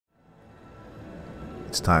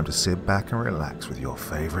it's time to sit back and relax with your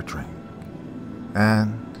favorite drink.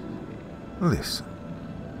 And listen.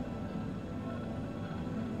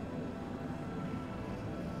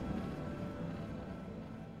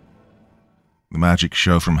 The Magic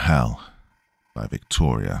Show from Hell by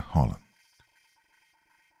Victoria Holland.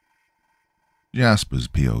 Jasper's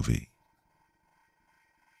POV.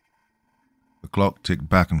 The clock ticked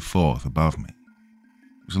back and forth above me.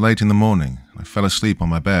 It was late in the morning, and I fell asleep on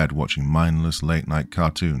my bed watching mindless late-night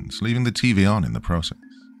cartoons, leaving the TV on in the process.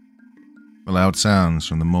 The loud sounds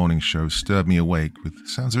from the morning show stirred me awake with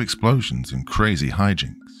sounds of explosions and crazy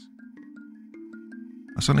hijinks.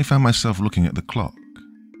 I suddenly found myself looking at the clock.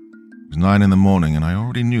 It was 9 in the morning, and I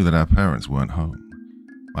already knew that our parents weren't home.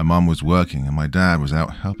 My mum was working, and my dad was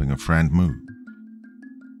out helping a friend move.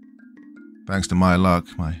 Thanks to my luck,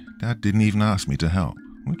 my dad didn't even ask me to help,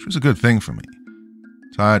 which was a good thing for me.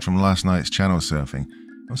 Tired from last night's channel surfing,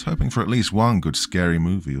 I was hoping for at least one good scary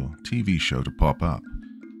movie or TV show to pop up,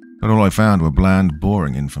 but all I found were bland,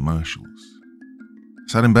 boring infomercials. I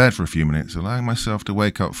sat in bed for a few minutes, allowing myself to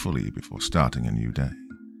wake up fully before starting a new day.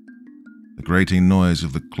 The grating noise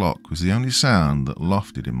of the clock was the only sound that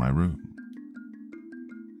lofted in my room.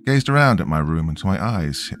 I gazed around at my room until my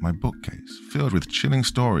eyes hit my bookcase, filled with chilling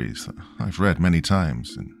stories that I've read many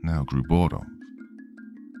times and now grew bored of.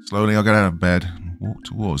 Slowly I got out of bed and walked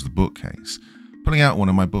towards the bookcase, pulling out one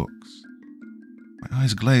of my books. My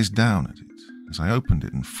eyes glazed down at it as I opened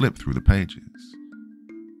it and flipped through the pages.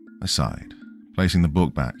 I sighed, placing the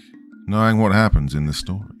book back, knowing what happens in the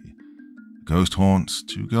story. A ghost haunts,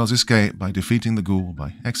 2 girls escape by defeating the ghoul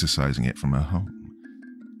by exorcising it from her home.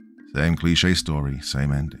 Same cliche story,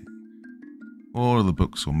 same ending. All of the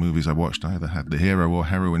books or movies I watched either had the hero or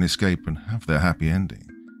heroine escape and have their happy ending.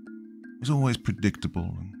 It was always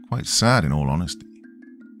predictable and quite sad in all honesty.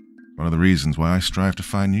 One of the reasons why I strive to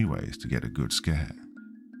find new ways to get a good scare.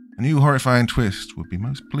 A new horrifying twist would be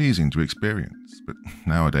most pleasing to experience, but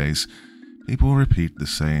nowadays, people repeat the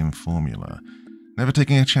same formula, never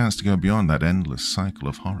taking a chance to go beyond that endless cycle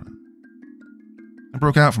of horror. I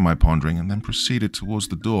broke out from my pondering and then proceeded towards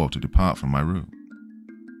the door to depart from my room.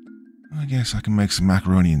 I guess I can make some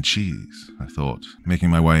macaroni and cheese, I thought, making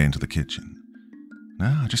my way into the kitchen.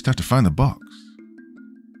 Now I just have to find the box.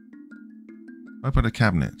 I opened a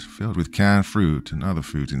cabinet filled with canned fruit and other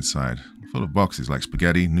foods inside, full of boxes like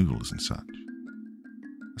spaghetti, noodles, and such.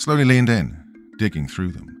 I slowly leaned in, digging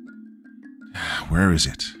through them. Where is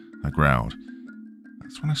it? I growled.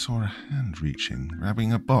 That's when I saw a hand reach in,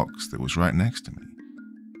 grabbing a box that was right next to me.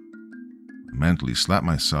 I mentally slapped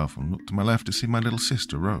myself and looked to my left to see my little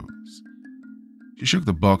sister, Rose. She shook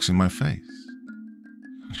the box in my face.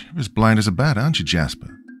 You're as blind as a bat, aren't you,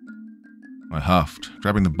 Jasper? I huffed,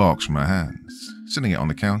 grabbing the box from her hands, sitting it on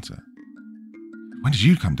the counter. When did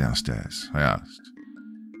you come downstairs? I asked.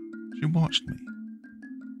 She watched me.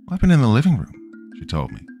 I've been in the living room, she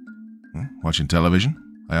told me. Watching television?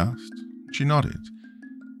 I asked. She nodded.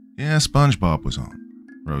 Yeah, SpongeBob was on,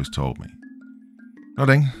 Rose told me.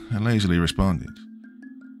 Nodding, I lazily responded.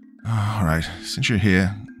 All right, since you're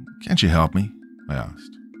here, can't you help me? I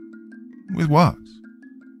asked. With what?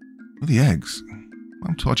 With the eggs.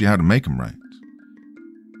 Mom taught you how to make them right.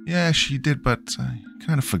 Yeah, she did, but I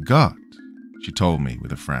kind of forgot, she told me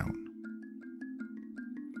with a frown.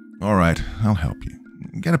 All right, I'll help you.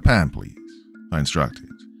 Get a pan, please, I instructed.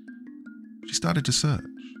 She started to search.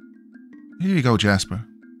 Here you go, Jasper.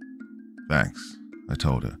 Thanks, I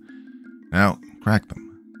told her. Now, crack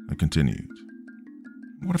them, I continued.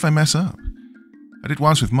 What if I mess up? I did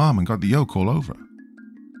once with Mom and got the yolk all over.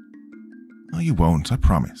 Oh, you won't, I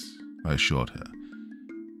promise, I assured her.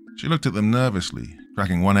 She looked at them nervously,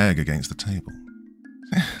 cracking one egg against the table.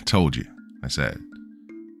 Told you, I said.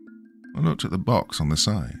 I looked at the box on the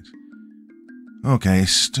side. Okay,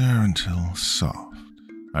 stir until soft,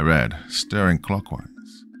 I read, stirring clockwise.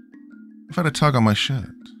 I felt a tug on my shirt,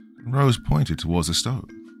 and Rose pointed towards the stove.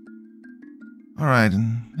 All right,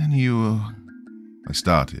 and then you... I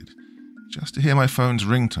started, just to hear my phone's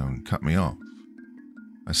ringtone cut me off.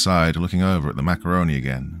 I sighed, looking over at the macaroni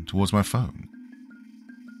again, and towards my phone.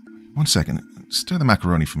 1 second, stir the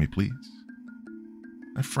macaroni for me, please.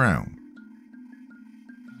 I frowned.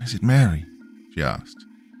 Is it Mary? She asked.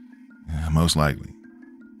 Yeah, most likely.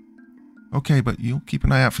 Okay, but you'll keep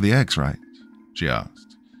an eye out for the eggs, right? She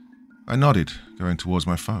asked. I nodded, going towards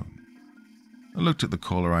my phone. I looked at the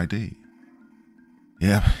caller ID.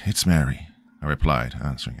 Yep, it's Mary, I replied,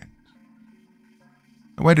 answering it.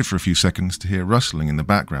 I waited for a few seconds to hear rustling in the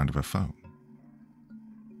background of her phone.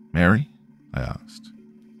 Mary? I asked.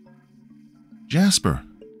 Jasper,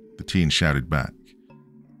 the teen shouted back. I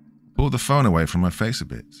pulled the phone away from my face a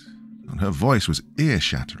bit. and her voice was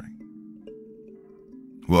ear-shattering.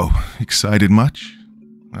 Whoa, excited much?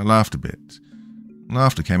 I laughed a bit.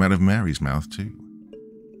 Laughter came out of Mary's mouth too.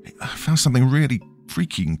 I found something really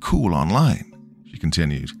freaking cool online, she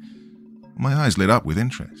continued. My eyes lit up with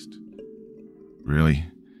interest. Really?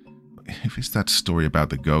 If it's that story about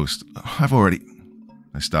the ghost, I've already...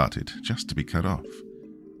 I started, just to be cut off.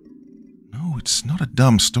 No, it's not a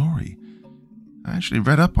dumb story. I actually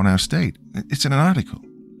read up on our state. It's in an article,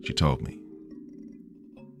 she told me.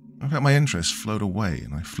 I felt my interest float away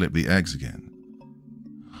and I flipped the eggs again.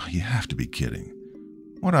 Oh, you have to be kidding.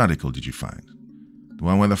 What article did you find? The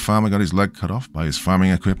one where the farmer got his leg cut off by his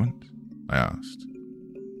farming equipment? I asked.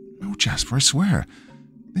 No, Jasper, I swear.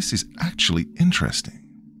 This is actually interesting,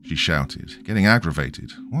 she shouted, getting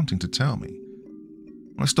aggravated, wanting to tell me.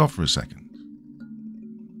 I stopped for a second.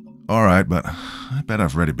 All right, but I bet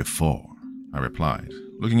I've read it before, I replied,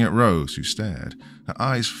 looking at Rose, who stared, her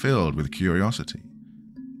eyes filled with curiosity.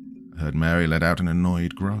 I heard Mary let out an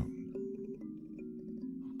annoyed groan.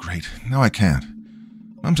 Great, now I can't.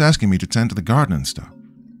 Mum's asking me to tend to the garden and stuff,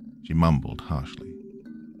 she mumbled harshly.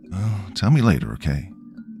 Oh, tell me later, okay?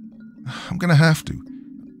 I'm gonna have to.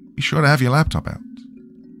 Be sure to have your laptop out.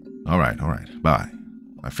 All right, bye.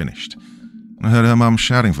 I finished. I heard her mum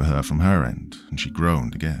shouting for her from her end, and she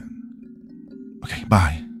groaned again. Okay,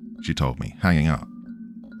 bye, she told me, hanging up.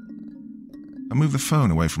 I moved the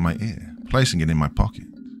phone away from my ear, placing it in my pocket.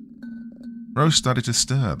 Rose started to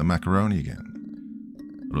stir the macaroni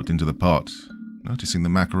again. I looked into the pot, noticing the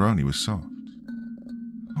macaroni was soft.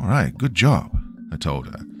 All right, good job, I told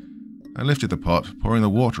her. I lifted the pot, pouring the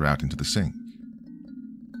water out into the sink.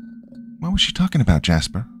 What was she talking about,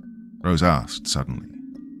 Jasper? Rose asked suddenly.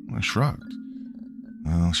 I shrugged.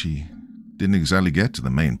 Well, she didn't exactly get to the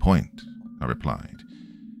main point, I replied,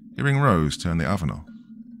 hearing Rose turn the oven off.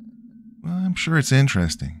 Well, I'm sure it's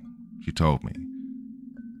interesting, she told me.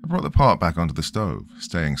 I brought the pot back onto the stove,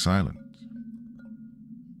 staying silent.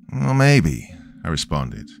 Well, maybe, I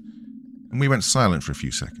responded, and we went silent for a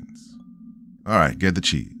few seconds. All right, get the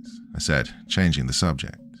cheese, I said, changing the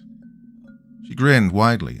subject. She grinned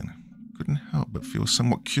widely and couldn't help but feel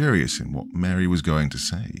somewhat curious in what Mary was going to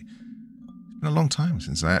say. It's been a long time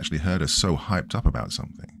since I actually heard her so hyped up about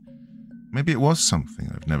something. Maybe it was something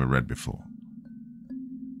I've never read before.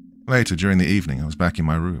 Later, during the evening, I was back in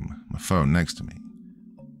my room, my phone next to me.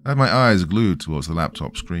 I had my eyes glued towards the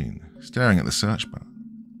laptop screen, staring at the search bar.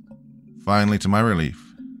 Finally, to my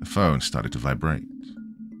relief, the phone started to vibrate.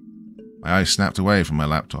 My eyes snapped away from my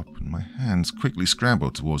laptop, and my hands quickly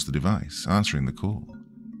scrambled towards the device, answering the call.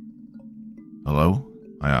 Hello?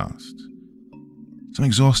 I asked. Some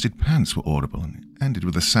exhausted pants were audible, and it ended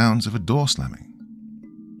with the sounds of a door slamming.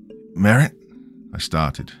 Merritt? I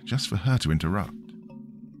started, just for her to interrupt.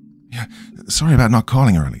 Yeah, sorry about not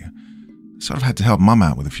calling earlier. Sort of had to help Mum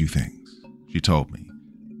out with a few things, she told me.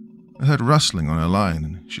 I heard rustling on her line,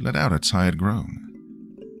 and she let out a tired groan.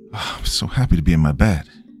 Oh, I'm so happy to be in my bed,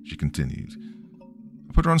 she continued.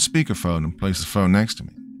 I put her on speakerphone and placed the phone next to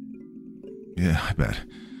me. Yeah, I bet.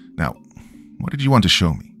 Now, what did you want to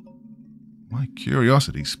show me? My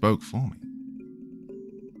curiosity spoke for me.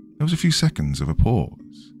 There was a few seconds of a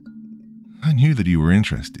pause. I knew that you were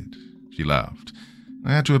interested, she laughed.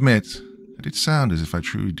 I had to admit, it did sound as if I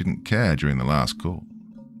truly didn't care during the last call.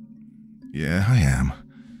 Yeah, I am.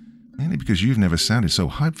 Mainly because you've never sounded so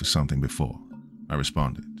hyped for something before, I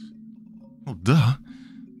responded. Well, duh.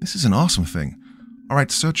 This is an awesome thing. All right,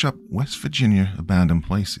 search up West Virginia abandoned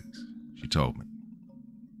places, she told me.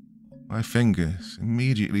 My fingers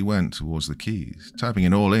immediately went towards the keys, typing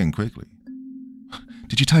it all in quickly.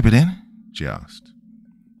 Did you type it in? She asked.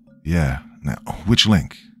 Yeah. Now, which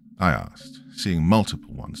link? I asked, seeing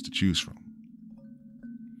multiple ones to choose from.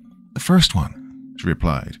 The first one, she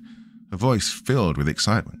replied, her voice filled with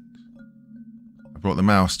excitement. I brought the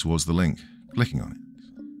mouse towards the link, clicking on it.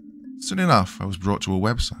 Soon enough, I was brought to a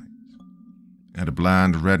website. It had a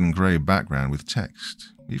bland red and grey background with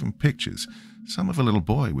text, even pictures, some of a little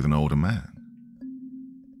boy with an older man.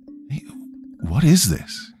 Hey, what is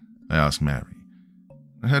this? I asked Mary.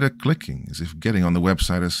 I heard her clicking as if getting on the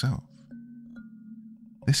website herself.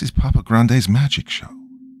 This is Papa Grande's magic show.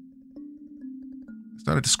 I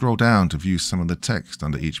started to scroll down to view some of the text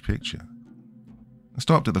under each picture. I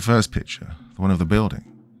stopped at the first picture, the one of the building.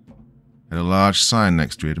 It had a large sign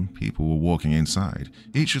next to it and people were walking inside.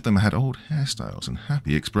 Each of them had old hairstyles and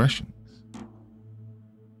happy expressions.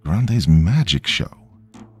 Grande's magic show.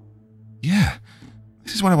 Yeah,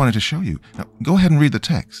 this is what I wanted to show you. Now, go ahead and read the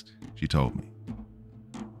text, she told me.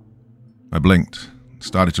 I blinked and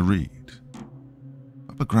started to read.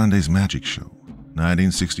 Papa Grande's magic show,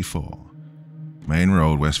 1964, Main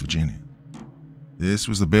Road, West Virginia. This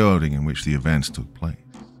was the building in which the events took place.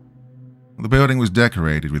 The building was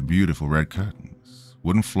decorated with beautiful red curtains,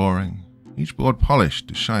 wooden flooring, each board polished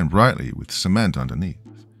to shine brightly with cement underneath.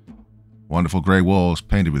 Wonderful grey walls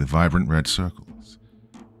painted with vibrant red circles.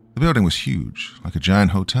 The building was huge, like a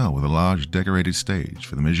giant hotel with a large decorated stage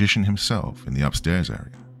for the magician himself in the upstairs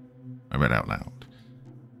area. I read out loud.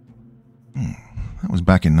 That was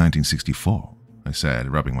back in 1964, I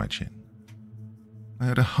said, rubbing my chin. I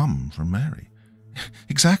heard a hum from Mary.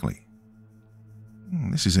 Exactly.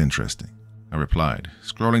 This is interesting, I replied,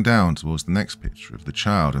 scrolling down towards the next picture of the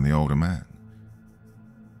child and the older man.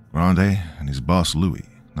 Grande and his boss Louis,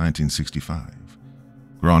 1965.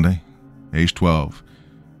 Grande, age 12,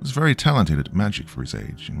 was very talented at magic for his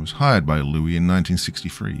age and was hired by Louis in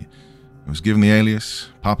 1963 and was given the alias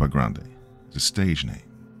Papa Grande as a stage name.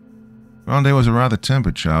 Grande was a rather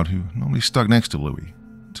tempered child who normally stuck next to Louis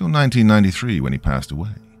until 1993 when he passed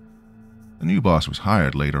away. The new boss was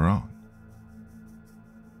hired later on.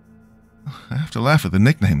 I have to laugh at the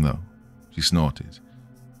nickname, though, she snorted.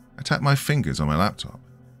 I tapped my fingers on my laptop.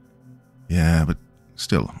 Yeah, but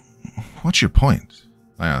still, what's your point?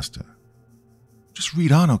 I asked her. Just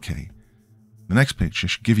read on, okay? The next picture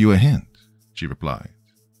should give you a hint, she replied.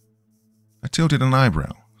 I tilted an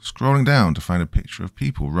eyebrow, scrolling down to find a picture of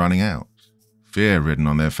people running out, fear written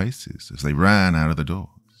on their faces as they ran out of the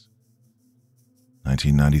doors.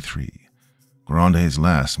 1993. Grande's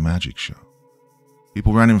last magic show.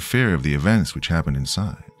 People ran in fear of the events which happened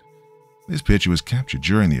inside. This picture was captured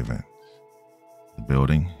during the events. The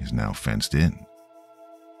building is now fenced in.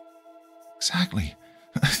 Exactly.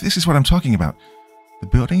 This is what I'm talking about. The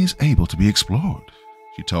building is able to be explored,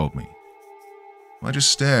 she told me. I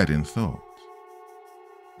just stared in thought.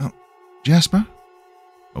 Jasper?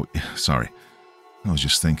 Oh, sorry. I was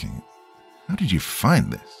just thinking. How did you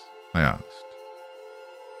find this? I asked.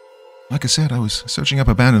 Like I said, I was searching up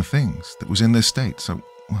abandoned things that was in this state, so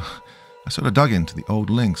I sort of dug into the old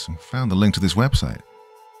links and found the link to this website.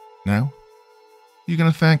 Now, you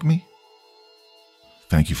gonna thank me?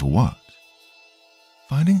 Thank you for what?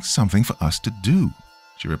 Finding something for us to do,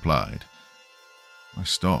 she replied. I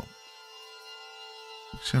stopped.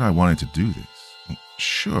 You said I wanted to do this.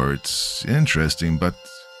 Sure, it's interesting, but...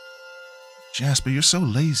 Jasper, you're so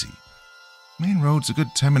lazy. Main road's a good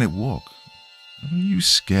 10-minute walk. Are you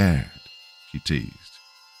scared? She teased.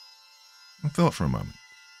 I thought for a moment.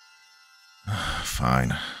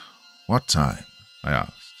 Fine. What time? I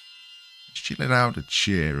asked. She let out a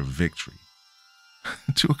cheer of victory.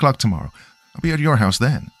 2 o'clock tomorrow. I'll be at your house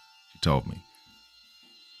then, she told me.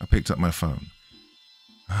 I picked up my phone.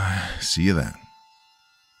 See you then.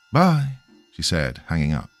 Bye, she said,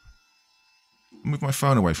 hanging up. I moved my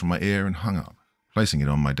phone away from my ear and hung up, placing it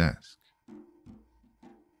on my desk.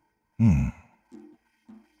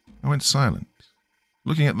 I went silent,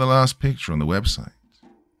 looking at the last picture on the website.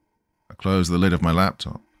 I closed the lid of my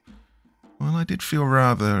laptop. Well, I did feel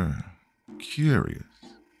rather curious.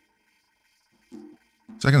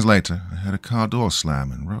 Seconds later, I heard a car door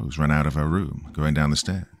slam and Rose ran out of her room, going down the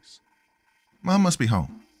stairs. Mom must be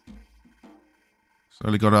home.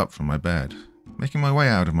 Slowly got up from my bed, making my way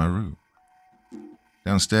out of my room.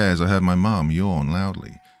 Downstairs, I heard my mom yawn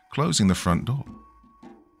loudly, closing the front door.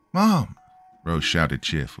 Mom! Rose shouted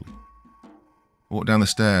cheerfully. I walked down the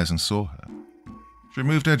stairs and saw her. She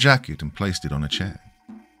removed her jacket and placed it on a chair.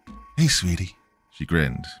 Hey, sweetie, she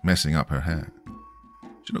grinned, messing up her hair.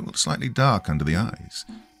 She looked slightly dark under the eyes,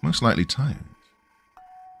 most likely tired.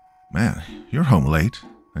 Man, you're home late,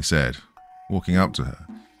 I said, walking up to her.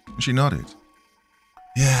 She nodded.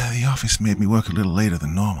 Yeah, the office made me work a little later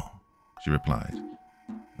than normal, she replied.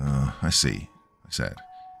 I see, I said.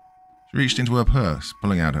 She reached into her purse,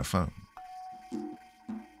 pulling out her phone.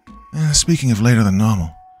 Speaking of later than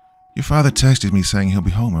normal, your father texted me saying he'll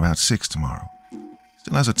be home about 6 tomorrow.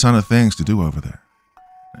 Still has a ton of things to do over there.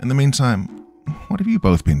 In the meantime, what have you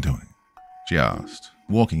both been doing? She asked,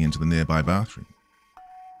 walking into the nearby bathroom.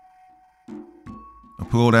 I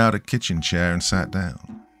pulled out a kitchen chair and sat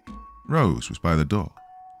down. Rose was by the door.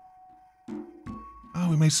 Oh,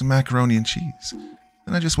 we made some macaroni and cheese.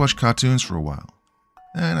 Then I just watched cartoons for a while.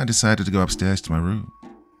 Then I decided to go upstairs to my room,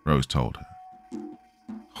 Rose told her.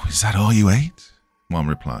 Oh, is that all you ate? Mom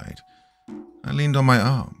replied. I leaned on my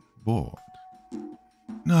arm, bored.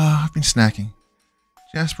 No, I've been snacking.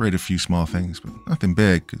 Jasper ate a few small things, but nothing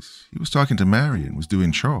big, because he was talking to Mary and was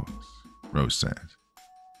doing chores, Rose said.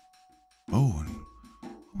 Oh, and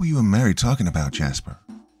what were you and Mary talking about, Jasper?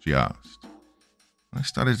 She asked. I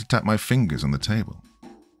started to tap my fingers on the table.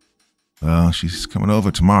 Well, she's coming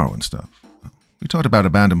over tomorrow and stuff. We talked about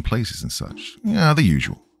abandoned places and such. Yeah, the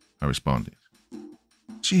usual, I responded.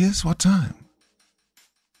 She is? What time?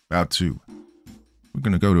 About 2. We're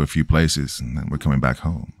going to go to a few places, and then we're coming back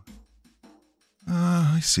home.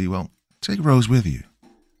 I see. Well, take Rose with you.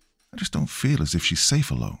 I just don't feel as if she's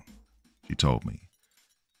safe alone, she told me.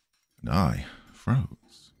 And I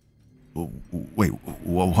froze. Wait,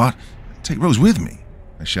 what? Take Rose with me,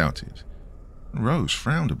 I shouted. And Rose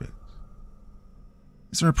frowned a bit.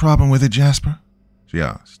 Is there a problem with it, Jasper? She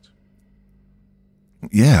asked.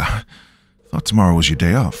 Yeah, I thought tomorrow was your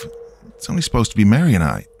day off. It's only supposed to be Mary and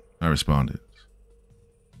I responded.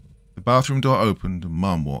 The bathroom door opened and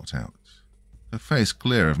Mom walked out, her face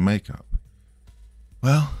clear of makeup.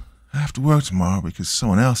 Well, I have to work tomorrow because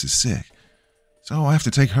someone else is sick, so I have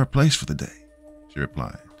to take her place for the day, she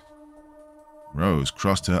replied. Rose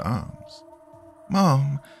crossed her arms.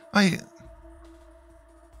 Mom,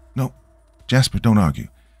 No, Jasper, don't argue.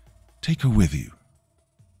 Take her with you.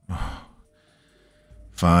 Oh,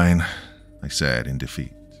 fine, I said in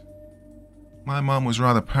defeat. My mom was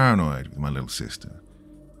rather paranoid with my little sister.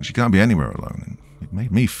 She can't be anywhere alone, and it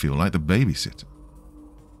made me feel like the babysitter.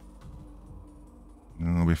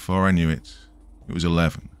 Oh, before I knew it, it was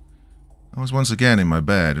 11. I was once again in my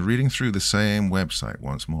bed, reading through the same website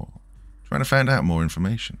once more, trying to find out more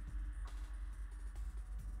information.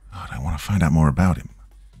 God, I want to find out more about him.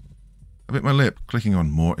 I bit my lip, clicking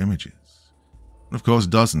on more images. And of course,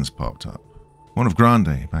 dozens popped up. One of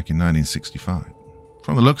Grande back in 1965.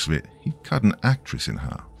 From the looks of it, he cut an actress in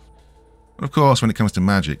half. But of course, when it comes to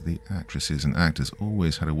magic, the actresses and actors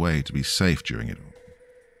always had a way to be safe during it all.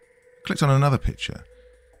 I clicked on another picture.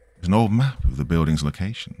 It was an old map of the building's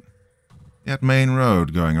location. It had Main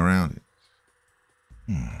Road going around it.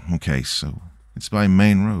 Okay, so it's by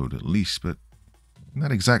Main Road at least, but in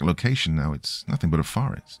that exact location now, it's nothing but a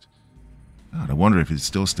forest. God, I wonder if it's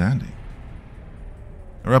still standing.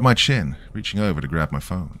 I rubbed my chin, reaching over to grab my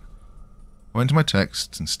phone. I went to my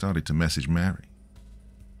texts and started to message Mary.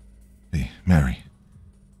 Hey, Mary,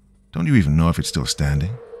 don't you even know if it's still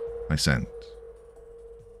standing? I sent.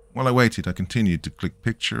 While I waited, I continued to click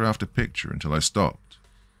picture after picture until I stopped,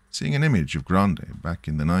 seeing an image of Grande back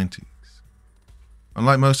in the 90s.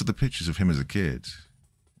 Unlike most of the pictures of him as a kid,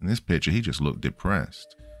 in this picture he just looked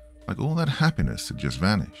depressed, like all that happiness had just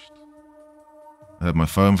vanished. I heard my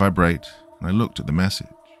phone vibrate, and I looked at the message.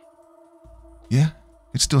 Yeah,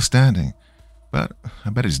 it's still standing, but I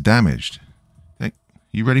bet it's damaged. Hey,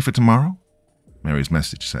 you ready for tomorrow? Mary's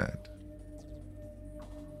message said.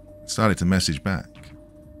 I started to message back.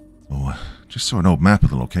 Oh, just saw an old map of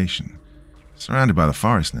the location. Surrounded by the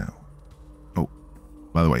forest now. Oh,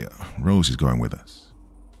 by the way, Rose is going with us.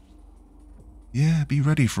 Yeah, be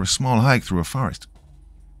ready for a small hike through a forest.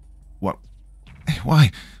 What?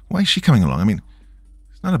 Why is she coming along? I mean,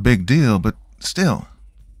 it's not a big deal, but still.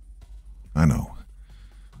 I know.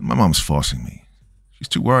 My mom's forcing me. She's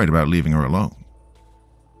too worried about leaving her alone.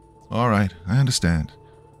 All right, I understand.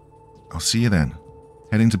 I'll see you then.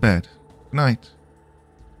 Heading to bed. Good night.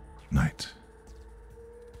 Night.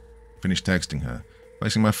 Finished texting her,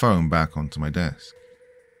 placing my phone back onto my desk.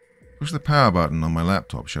 Pushed the power button on my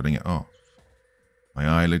laptop, shutting it off. My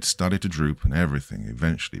eyelids started to droop and everything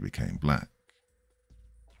eventually became black.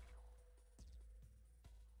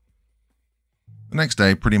 The next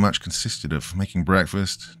day pretty much consisted of making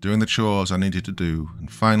breakfast, doing the chores I needed to do,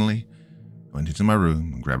 and finally, I went into my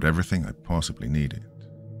room and grabbed everything I possibly needed.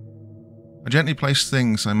 I gently placed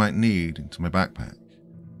things I might need into my backpack.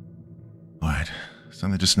 Alright,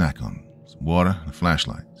 something to snack on, some water and a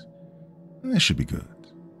flashlight. This should be good.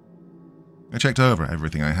 I checked over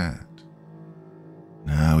everything I had.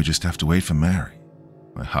 Now we just have to wait for Mary,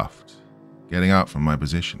 I huffed, getting up from my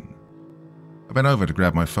position. I bent over to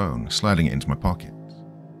grab my phone, sliding it into my pocket.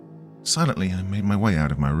 Silently, I made my way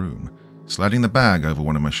out of my room, sliding the bag over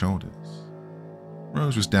one of my shoulders.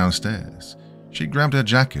 Rose was downstairs. She'd grabbed her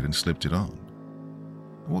jacket and slipped it on.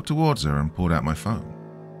 I walked towards her and pulled out my phone.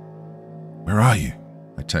 Where are you?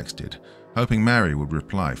 I texted, hoping Mary would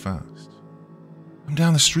reply fast. I'm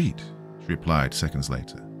down the street, she replied seconds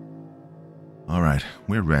later. All right,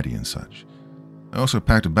 we're ready and such. I also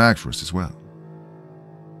packed a bag for us as well.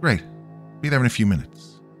 Great. Be there in a few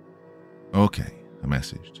minutes. Okay, I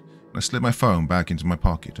messaged. I slipped my phone back into my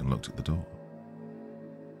pocket and looked at the door.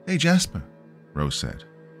 Hey, Jasper, Rose said.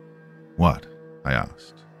 What? I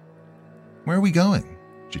asked. Where are we going?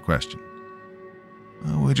 She questioned.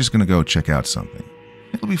 Oh, we're just going to go check out something.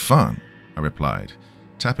 It'll be fun, I replied,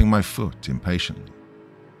 tapping my foot impatiently.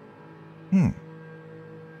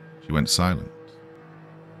 She went silent.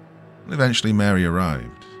 Eventually, Mary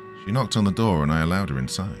arrived. She knocked on the door and I allowed her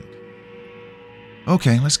inside.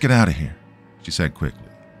 Okay, let's get out of here, she said quickly.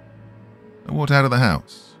 I walked out of the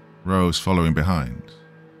house, Rose following behind,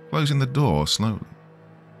 closing the door slowly.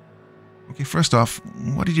 Okay, first off,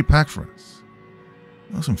 what did you pack for us?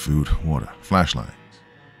 Oh, some food, water, flashlights.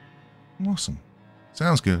 Awesome.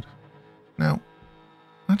 Sounds good. Now,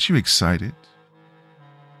 aren't you excited?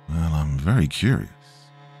 Well, I'm very curious.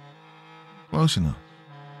 Close enough.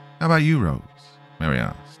 How about you, Rose? Mary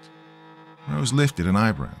asked. Rose lifted an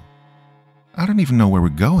eyebrow. I don't even know where we're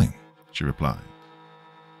going, she replied.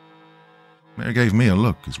 Mary gave me a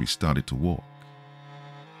look as we started to walk.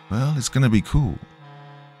 Well, it's going to be cool.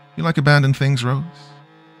 You like abandoned things, Rose?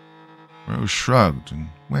 Rose shrugged and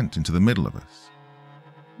went into the middle of us.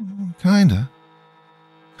 Kinda.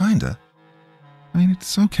 I mean,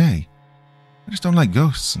 it's okay. I just don't like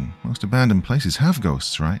ghosts, and most abandoned places have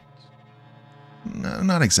ghosts, right? No,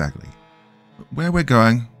 not exactly. Where we're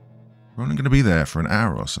going, we're only going to be there for an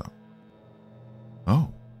hour or so.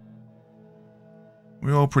 Oh.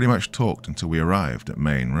 We all pretty much talked until we arrived at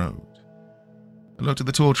Main Road. I looked at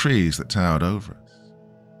the tall trees that towered over us.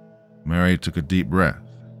 Mary took a deep breath,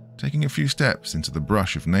 taking a few steps into the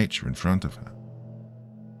brush of nature in front of her.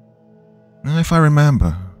 Now, if I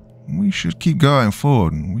remember, we should keep going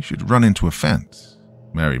forward and we should run into a fence,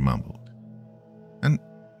 Mary mumbled. And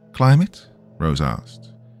climb it? Rose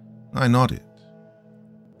asked. I nodded.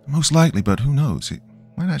 Most likely, but who knows? It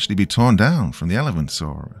might actually be torn down from the elements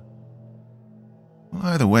or... Well,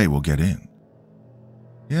 either way, we'll get in.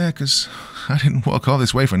 Yeah, 'cause I didn't walk all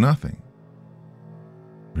this way for nothing.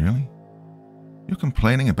 Really? You're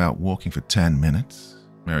complaining about walking for 10 minutes?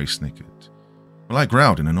 Mary snickered. Well, I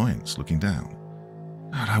growled in annoyance, looking down.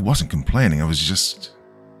 God, I wasn't complaining, I was just...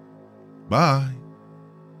 Bye.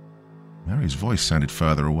 Mary's voice sounded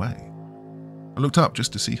further away. I looked up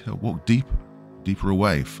just to see her walk deeper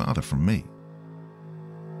away, farther from me.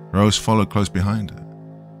 Rose followed close behind her,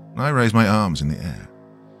 and I raised my arms in the air.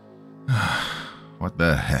 What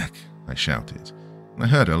the heck? I shouted, and I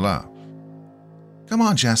heard her laugh. Come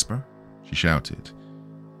on, Jasper, she shouted.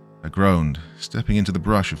 I groaned, stepping into the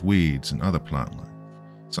brush of weeds and other plant life,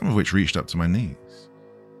 some of which reached up to my knees.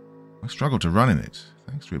 I struggled to run in it,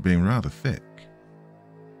 thanks to it being rather thick.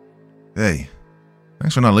 Hey,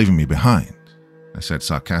 thanks for not leaving me behind, I said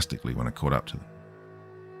sarcastically when I caught up to them.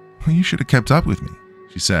 Well, you should have kept up with me,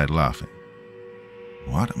 she said, laughing.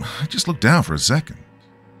 What? I just looked down for a second.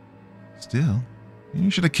 Still, you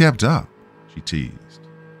should have kept up, she teased.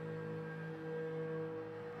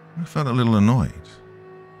 I felt a little annoyed.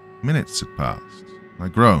 Minutes had passed. I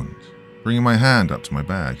groaned, bringing my hand up to my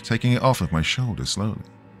bag, taking it off of my shoulder slowly.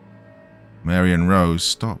 Mary and Rose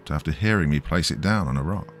stopped after hearing me place it down on a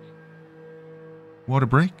rock. Want a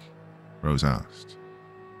break? Rose asked.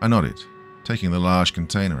 I nodded, taking the large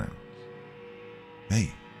container out.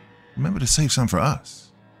 Hey, remember to save some for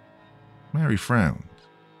us. Mary frowned.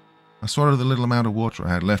 I swallowed the little amount of water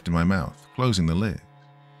I had left in my mouth, closing the lid.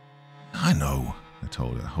 I know, I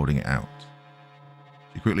told her, holding it out.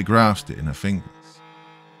 She quickly grasped it in her fingers.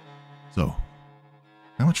 So,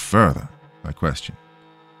 how much further? I questioned.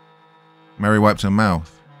 Mary wiped her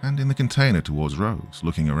mouth, handing the container towards Rose,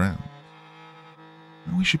 looking around.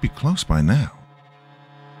 We should be close by now.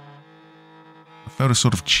 I felt a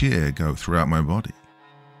sort of cheer go throughout my body.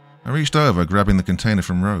 I reached over, grabbing the container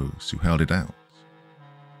from Rose, who held it out.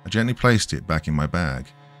 I gently placed it back in my bag,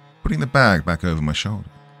 putting the bag back over my shoulder.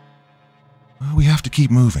 We have to keep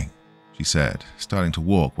moving, she said, starting to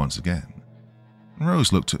walk once again.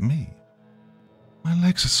 Rose looked at me. My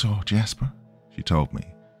legs are sore, Jasper, she told me.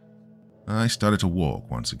 I started to walk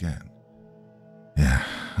once again. Yeah,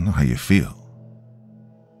 I know how you feel.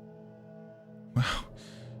 Well,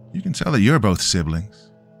 you can tell that you're both siblings,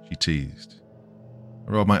 she teased.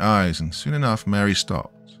 I rolled my eyes, and soon enough Mary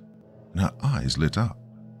stopped, and her eyes lit up.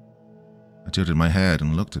 I tilted my head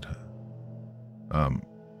and looked at her.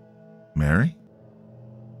 Mary?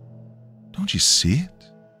 Don't you see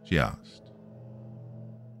it? She asked.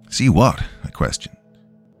 See what? I questioned.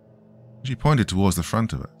 She pointed towards the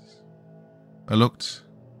front of us. I looked.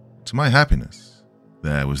 To my happiness,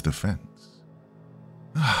 there was the fence.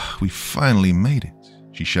 We finally made it,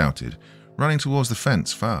 she shouted, running towards the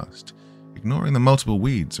fence fast, ignoring the multiple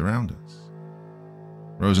weeds around us.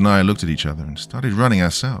 Rose and I looked at each other and started running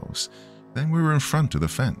ourselves. Then we were in front of the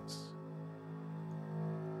fence.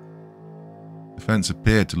 The fence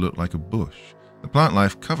appeared to look like a bush. The plant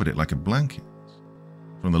life covered it like a blanket.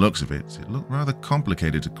 From the looks of it, it looked rather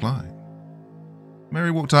complicated to climb.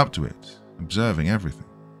 Mary walked up to it, observing everything.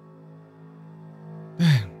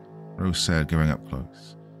 Then, Rose said, going up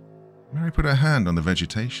close. Mary put her hand on the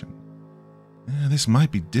vegetation. Yeah, this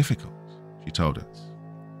might be difficult, she told us.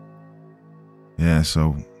 Yeah,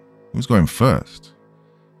 so who's going first?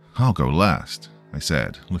 I'll go last, I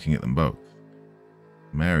said, looking at them both.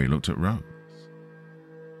 Mary looked at Rose.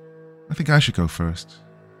 I think I should go first.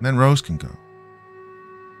 Then Rose can go.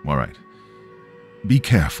 All right. Be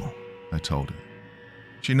careful, I told her.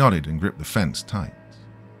 She nodded and gripped the fence tight.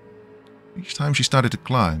 Each time she started to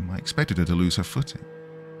climb, I expected her to lose her footing.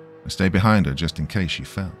 I stayed behind her just in case she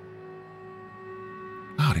fell.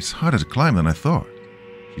 God, it's harder to climb than I thought,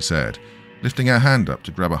 she said, lifting her hand up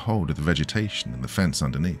to grab a hold of the vegetation and the fence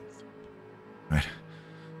underneath. Right.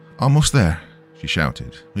 Almost there, she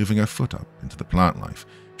shouted, moving her foot up into the plant life,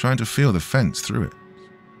 trying to feel the fence through it.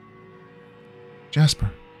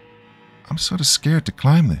 Jasper, I'm sort of scared to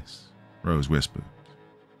climb this, Rose whispered.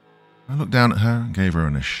 I looked down at her and gave her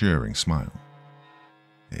an assuring smile.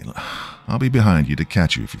 Hey, I'll be behind you to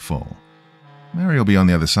catch you if you fall. Mary will be on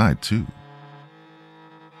the other side, too.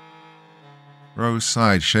 Rose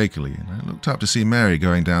sighed shakily, and I looked up to see Mary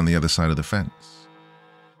going down the other side of the fence.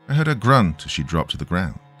 I heard her grunt as she dropped to the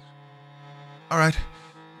ground. All right,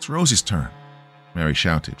 it's Rose's turn, Mary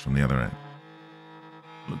shouted from the other end.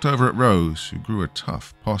 I looked over at Rose, who grew a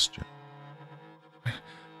tough posture.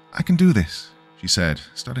 I can do this, she said,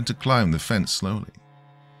 starting to climb the fence slowly.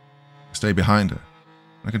 I stayed behind her.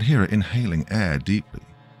 I could hear her inhaling air deeply,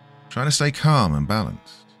 trying to stay calm and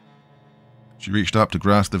balanced. She reached up to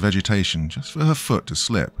grasp the vegetation just for her foot to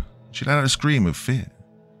slip. She let out a scream of fear.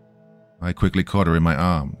 I quickly caught her in my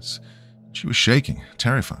arms. She was shaking,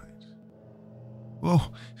 terrified. Whoa,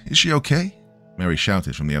 is she okay? Mary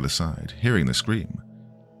shouted from the other side, hearing the scream.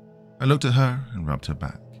 I looked at her and rubbed her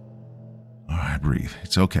back. All right, breathe.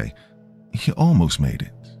 It's okay. You almost made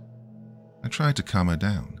it. I tried to calm her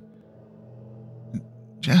down.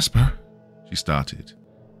 Jasper, she started.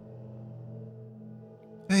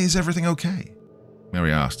 Hey, is everything okay?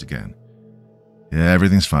 Mary asked again. Yeah,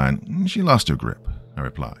 everything's fine. She lost her grip, I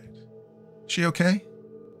replied. She okay?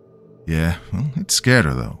 Yeah, well, it scared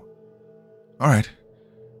her though. All right,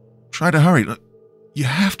 try to hurry. Look, you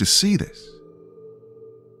have to see this.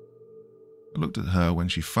 I looked at her when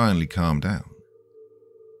she finally calmed down.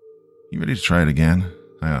 You ready to try it again?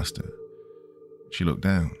 I asked her. She looked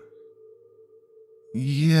down.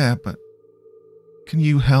 Yeah, but can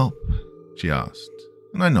you help? She asked,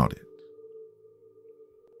 and I nodded.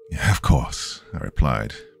 Yeah, of course, I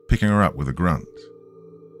replied, picking her up with a grunt.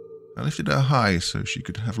 I lifted her high so she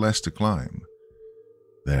could have less to climb.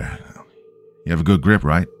 There, you have a good grip,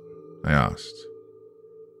 right? I asked.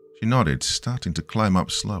 She nodded, starting to climb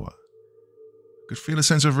up slower. I could feel a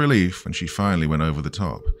sense of relief when she finally went over the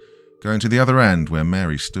top, going to the other end where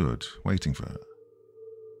Mary stood, waiting for her.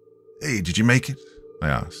 Hey, did you make it? I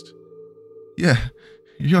asked. Yeah,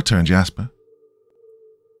 your turn, Jasper.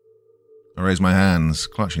 I raised my hands,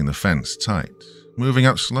 clutching the fence tight, moving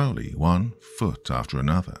up slowly, one foot after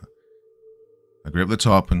another. I gripped the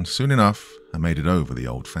top, and soon enough, I made it over the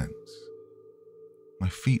old fence. My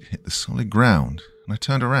feet hit the solid ground, and I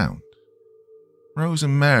turned around. Rose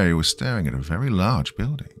and Mary were staring at a very large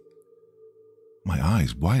building. My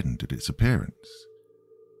eyes widened at its appearance.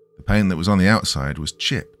 The paint that was on the outside was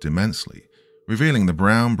chipped immensely, revealing the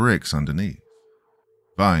brown bricks underneath.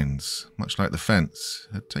 Vines, much like the fence,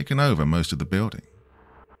 had taken over most of the building.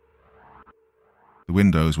 The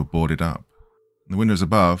windows were boarded up, and the windows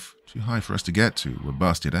above, too high for us to get to, were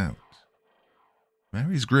busted out.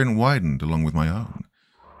 Mary's grin widened along with my own.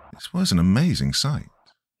 This was an amazing sight.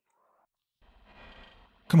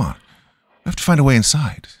 Come on, we have to find a way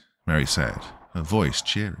inside, Mary said, her voice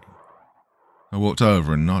cheery. I walked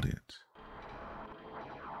over and nodded.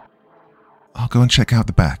 I'll go and check out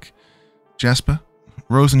the back. Jasper,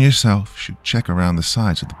 Rose and yourself should check around the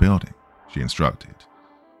sides of the building, she instructed.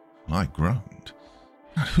 I groaned.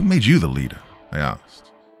 God, who made you the leader? I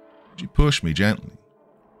asked. She pushed me gently.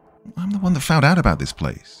 I'm the one that found out about this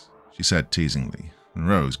place, she said teasingly, and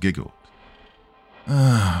Rose giggled.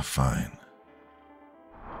 Ah, fine.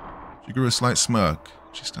 She grew a slight smirk.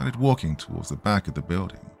 She started walking towards the back of the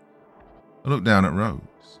building. I looked down at Rose.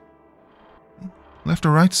 Left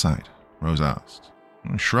or right side? Rose asked.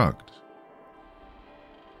 I shrugged.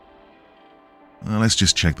 Let's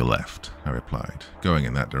just check the left, I replied, going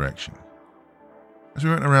in that direction. As we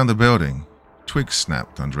went around the building, twigs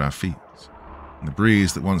snapped under our feet, and the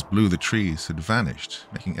breeze that once blew the trees had vanished,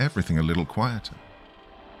 making everything a little quieter.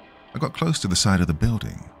 I got close to the side of the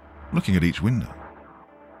building, looking at each window.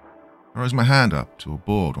 I raised my hand up to a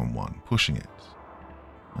board on one, pushing it.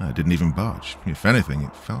 I didn't even budge. If anything,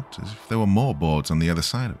 it felt as if there were more boards on the other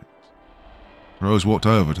side of it. Rose walked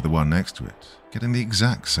over to the one next to it, getting the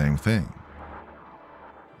exact same thing.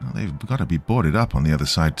 Well, they've got to be boarded up on the other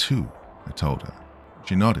side too, I told her.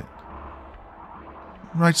 She nodded.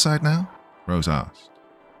 Right side now? Rose asked.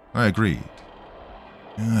 I agreed.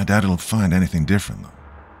 I doubt it'll find anything different, though,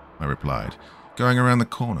 I replied, going around the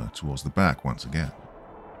corner towards the back once again.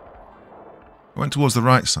 I went towards the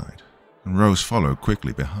right side, and Rose followed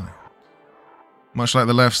quickly behind. Much like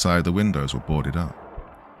the left side, the windows were boarded up.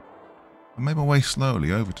 I made my way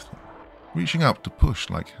slowly over to them, reaching up to push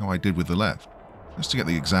like how I did with the left, just to get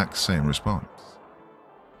the exact same response.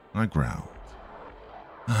 I growled,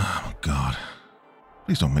 "Oh my God,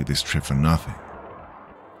 please don't make this trip for nothing."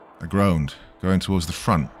 I groaned, going towards the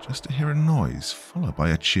front just to hear a noise followed by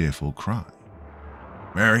a cheerful cry.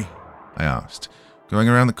 "Mary?" I asked, going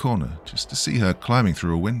around the corner just to see her climbing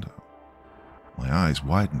through a window. My eyes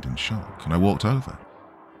widened in shock and I walked over.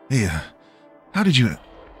 "Here, how did you—"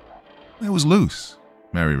 "It was loose,"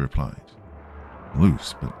 Mary replied.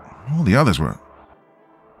 "Loose, but all the others were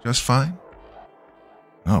just fine?"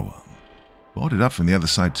 "Oh, boarded up from the other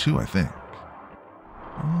side too, I think."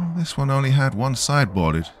 "Oh, this one only had one side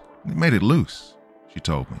boarded, and it made it loose," she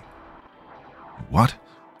told me. "What?"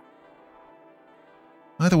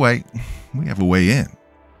 "Either way, we have a way in."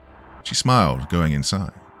 She smiled, going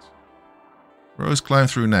inside. Rose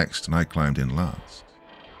climbed through next, and I climbed in last.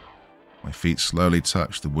 My feet slowly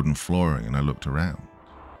touched the wooden flooring, and I looked around.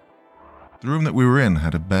 The room that we were in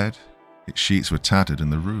had a bed, its sheets were tattered,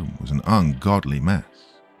 and the room was an ungodly mess.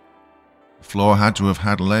 The floor had to have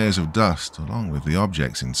had layers of dust along with the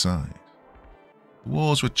objects inside. The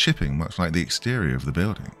walls were chipping much like the exterior of the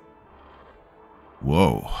building.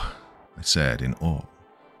 "Whoa," I said in awe.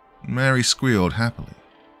 Mary squealed happily.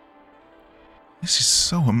 "This is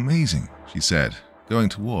so amazing," she said, going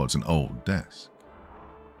towards an old desk.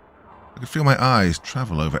 I could feel my eyes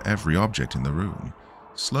travel over every object in the room.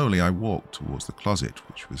 Slowly I walked towards the closet,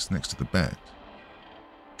 which was next to the bed.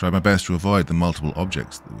 I tried my best to avoid the multiple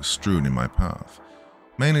objects that were strewn in my path,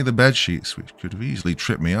 mainly the bed sheets, which could have easily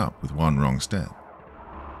tripped me up with one wrong step.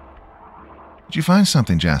 "Did you find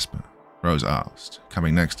something, Jasper?" Rose asked,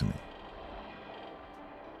 coming next to me.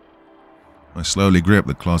 I slowly gripped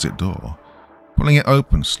the closet door, pulling it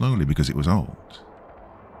open slowly because it was old.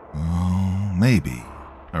 "Oh, maybe,"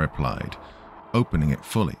 I replied, opening it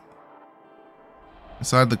fully.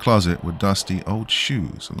 Inside the closet were dusty old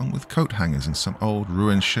shoes, along with coat hangers and some old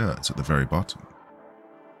ruined shirts at the very bottom.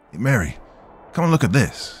 "Hey, Mary, come and look at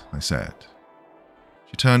this," I said.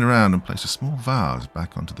 She turned around and placed a small vase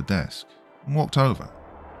back onto the desk and walked over.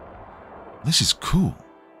 "This is cool,"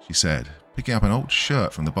 she said, picking up an old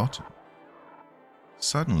shirt from the bottom.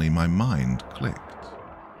 Suddenly my mind clicked.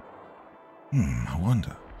 I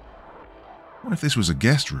wonder. What if this was a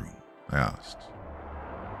guest room? I asked.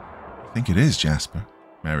 "I think it is, Jasper,"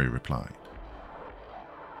 Mary replied.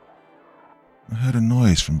 I heard a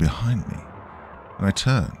noise from behind me, and I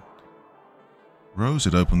turned. Rose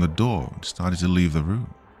had opened the door and started to leave the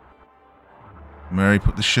room. Mary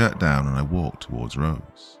put the shirt down and I walked towards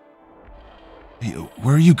Rose. "Hey,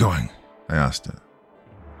 where are you going?" I asked her.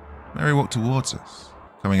 Mary walked towards us,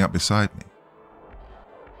 coming up beside me.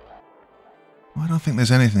 "I don't think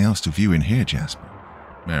there's anything else to view in here, Jasper,"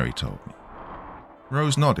 Mary told me.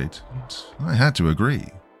 Rose nodded, and I had to agree.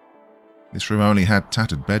 This room only had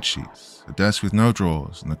tattered bedsheets, a desk with no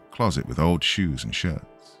drawers, and a closet with old shoes and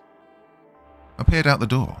shirts. I peered out the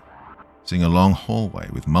door, seeing a long hallway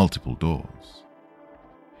with multiple doors.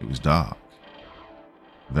 It was dark.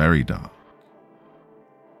 Very dark.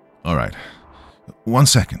 "All right, 1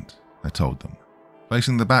 second," I told them,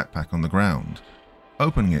 placing the backpack on the ground,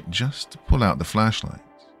 opening it just to pull out the flashlight.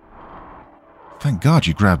 "Thank God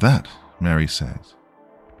you grabbed that," Mary said.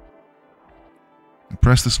 I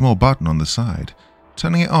pressed the small button on the side,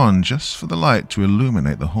 turning it on just for the light to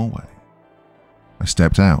illuminate the hallway. I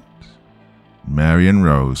stepped out. Mary and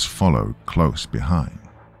Rose followed close behind.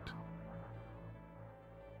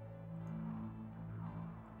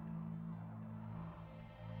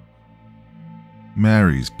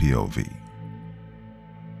 Mary's POV.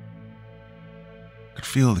 I could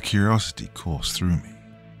feel the curiosity course through me.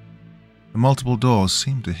 The multiple doors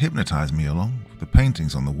seemed to hypnotize me along with the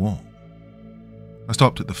paintings on the wall. I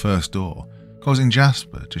stopped at the first door, causing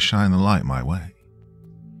Jasper to shine the light my way.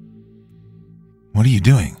 "What are you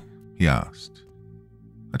doing?" he asked.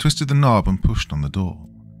 I twisted the knob and pushed on the door.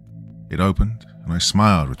 It opened, and I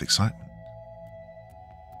smiled with excitement.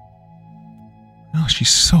 "Oh,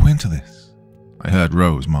 she's so into this," I heard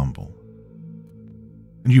Rose mumble.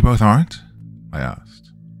 "And you both aren't?" I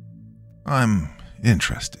asked. "I'm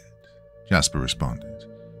interested," Jasper responded.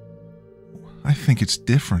 "I think it's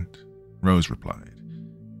different," Rose replied.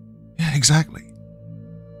 "Yeah, exactly."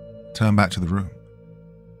 Turn back to the room.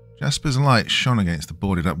 Jasper's light shone against the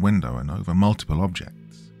boarded-up window and over multiple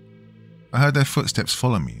objects. I heard their footsteps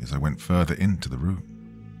follow me as I went further into the room.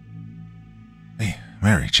 "Hey,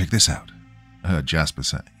 Mary, check this out," I heard Jasper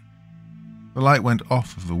say. The light went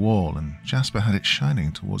off of the wall and Jasper had it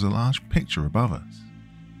shining towards a large picture above us.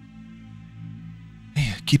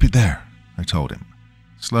 "Here, keep it there," I told him,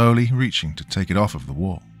 slowly reaching to take it off of the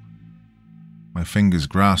wall. My fingers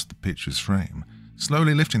grasped the picture's frame,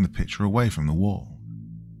 slowly lifting the picture away from the wall.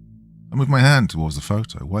 I moved my hand towards the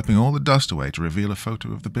photo, wiping all the dust away to reveal a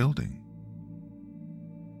photo of the building.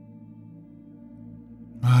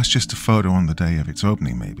 "Oh, it's just a photo on the day of its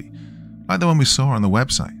opening, maybe. Like the one we saw on the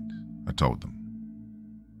website," I told them.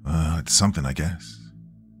 It's something, I guess."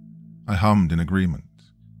 I hummed in agreement.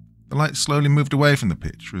 The light slowly moved away from the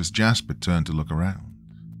picture as Jasper turned to look around.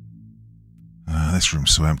 This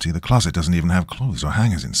room's so empty, the closet doesn't even have clothes or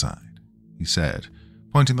hangers inside," he said,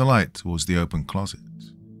 pointing the light towards the open closet.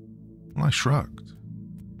 Well, I shrugged.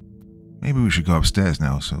 "Maybe we should go upstairs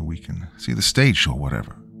now so we can see the stage show or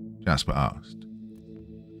whatever," Jasper asked.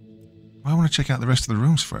 "I want to check out the rest of the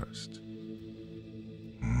rooms first."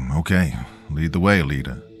 "Okay, lead the way,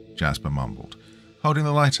 leader," Jasper mumbled, holding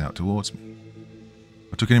the light out towards me.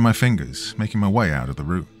 I took it in my fingers, making my way out of the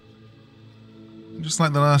room. And just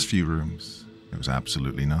like the last few rooms, there was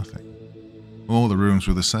absolutely nothing. All the rooms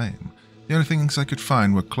were the same. The only things I could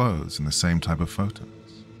find were clothes and the same type of photos.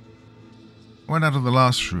 I went out of the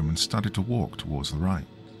last room and started to walk towards the right.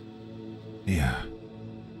 "Yeah,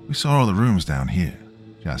 we saw all the rooms down here,"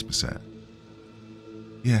 Jasper said.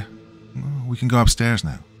 "Yeah, well, we can go upstairs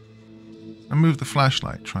now." I moved the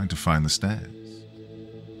flashlight, trying to find the stairs.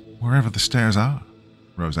 "Wherever the stairs are,"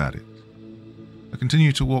 Rose added. I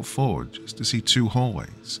continued to walk forward just to see two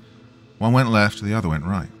hallways. One went left, the other went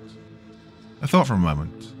right. I thought for a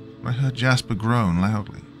moment, but I heard Jasper groan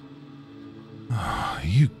loudly. "Oh, are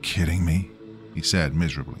you kidding me?" he said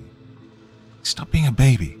miserably. "Stop being a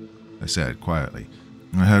baby," I said quietly,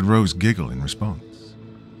 and I heard Rose giggle in response.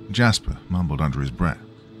 Jasper mumbled under his breath.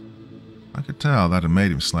 I could tell that had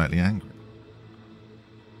made him slightly angry.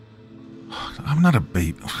 "I'm not a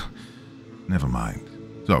baby." "Never mind.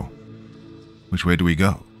 So, which way do we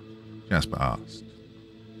go?" Jasper asked.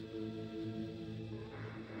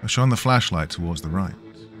 I shone the flashlight towards the right.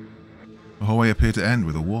 The hallway appeared to end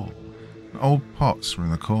with a wall, and old pots were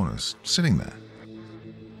in the corners, sitting there.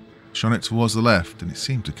 I shone it towards the left, and it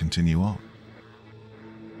seemed to continue on.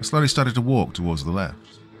 I slowly started to walk towards the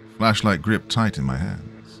left, flashlight gripped tight in my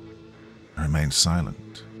hands. I remained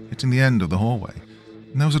silent, hitting the end of the hallway,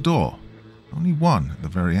 and there was a door, only one at the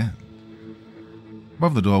very end.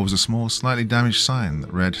 Above the door was a small, slightly damaged sign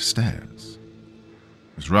that read "Stairs."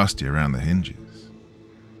 It was rusty around the hinges.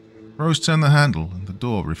 Rose turned the handle and the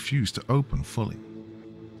door refused to open fully.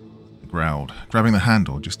 I growled, grabbing the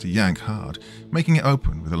handle just to yank hard, making it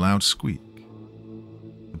open with a loud squeak.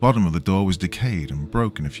 The bottom of the door was decayed and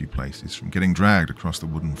broke in a few places from getting dragged across the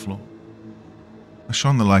wooden floor. I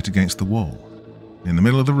shone the light against the wall. In the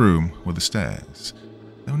middle of the room were the stairs.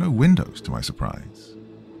 There were no windows, to my surprise.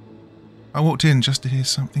 I walked in just to hear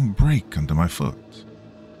something break under my foot.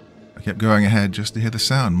 I kept going ahead just to hear the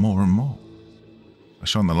sound more and more. I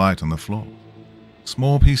shone the light on the floor.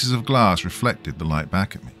 Small pieces of glass reflected the light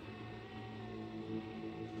back at me.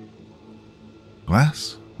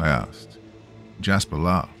 "Glass?" I asked. Jasper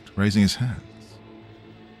laughed, raising his hands.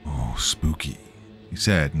 "Oh, spooky," he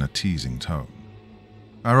said in a teasing tone.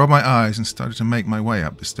 I rolled my eyes and started to make my way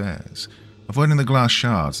up the stairs, avoiding the glass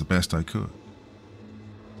shards the best I could.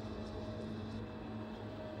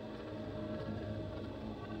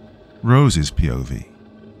 Rose's POV.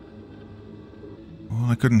 Well,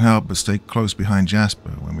 I couldn't help but stay close behind Jasper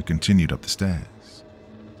when we continued up the stairs.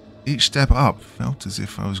 Each step up felt as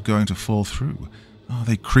if I was going to fall through.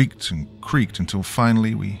 They creaked and creaked until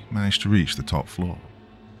finally we managed to reach the top floor.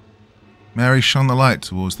 Mary shone the light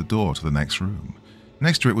towards the door to the next room.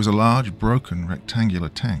 Next to it was a large, broken, rectangular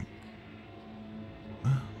tank.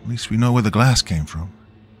 "Well, at least we know where the glass came from,"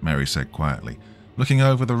 Mary said quietly, looking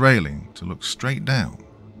over the railing to look straight down.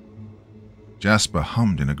 Jasper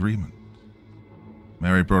hummed in agreement.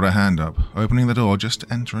 Mary brought her hand up, opening the door just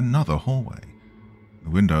to enter another hallway. The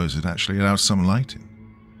windows had actually allowed some light in.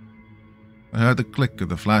 I heard the click of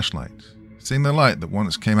the flashlight, seeing the light that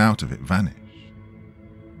once came out of it vanish.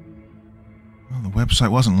 Well, the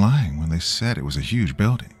website wasn't lying when they said it was a huge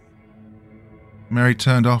building. Mary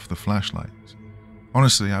turned off the flashlight.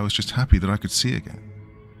 Honestly, I was just happy that I could see again.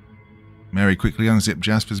 Mary quickly unzipped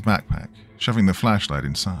Jasper's backpack, shoving the flashlight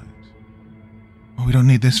inside. "Oh, we don't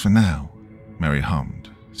need this for now," Mary hummed,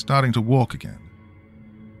 starting to walk again.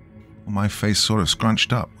 Well, my face sort of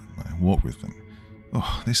scrunched up when I walked with them.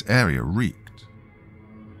 Oh, this area reeked.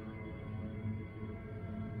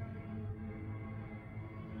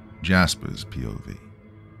 Jasper's POV.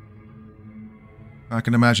 I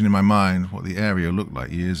can imagine in my mind what the area looked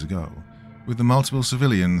like years ago, with the multiple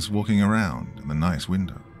civilians walking around in the nice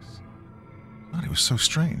windows. God, it was so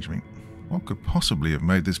strange. I mean, what could possibly have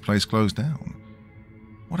made this place close down?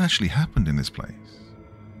 What actually happened in this place?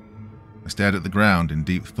 I stared at the ground in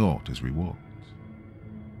deep thought as we walked.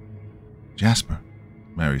 "Jasper,"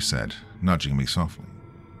 Mary said, nudging me softly.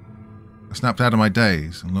 I snapped out of my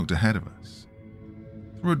daze and looked ahead of us.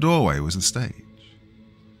 Through a doorway was the stage.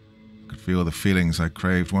 I could feel the feelings I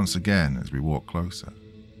craved once again as we walked closer.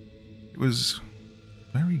 It was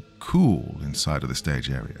very cool inside of the stage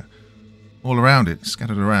area. All around it,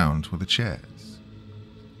 scattered around, were the chairs.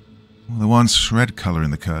 All the once red colour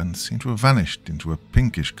in the curtains seemed to have vanished into a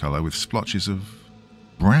pinkish colour with splotches of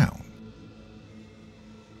brown.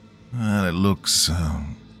 "Well, it looks,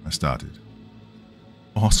 I started.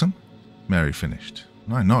 "Awesome," Mary finished,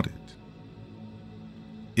 and I nodded.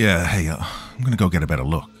 "Yeah, hey, I'm going to go get a better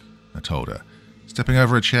look," I told her, stepping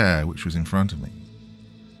over a chair which was in front of me.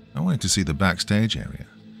 I wanted to see the backstage area.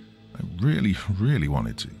 I really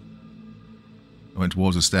wanted to. I went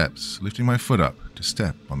towards the steps, lifting my foot up to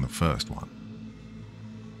step on the first one.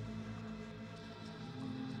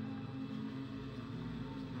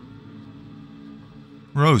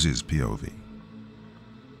 Rose's POV.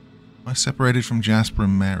 I separated from Jasper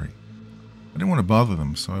and Mary. I didn't want to bother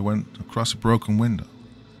them, so I went across a broken window,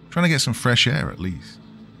 trying to get some fresh air at least.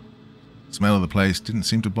 The smell of the place didn't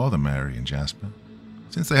seem to bother Mary and Jasper,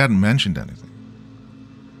 since they hadn't mentioned anything.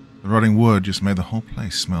 The rotting wood just made the whole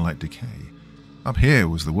place smell like decay. Up here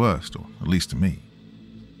was the worst, or at least to me.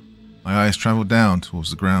 My eyes traveled down towards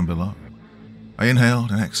the ground below. I inhaled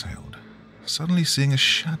and exhaled, suddenly seeing a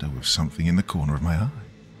shadow of something in the corner of my eye.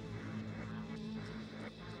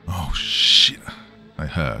 "Oh, shit," I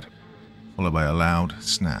heard, followed by a loud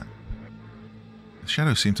snap. The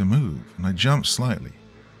shadow seemed to move, and I jumped slightly,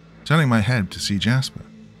 turning my head to see Jasper.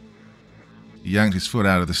 He yanked his foot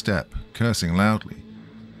out of the step, cursing loudly.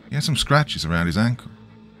 He had some scratches around his ankle.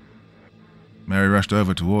 Mary rushed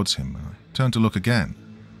over towards him, and I turned to look again.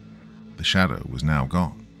 The shadow was now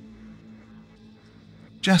gone.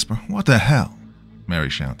 "Jasper, what the hell?" Mary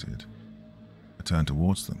shouted. I turned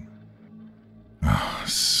towards them. "Oh,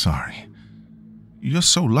 sorry. You're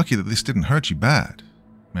so lucky that this didn't hurt you bad,"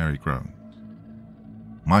 Mary groaned.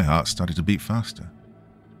 My heart started to beat faster.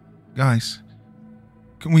 "Guys,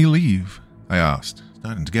 can we leave?" I asked,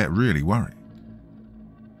 starting to get really worried.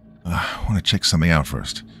 "I want to check something out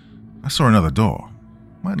first. I saw another door.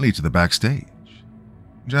 Might lead to the backstage."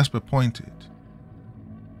 Jasper pointed.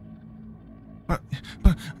 But...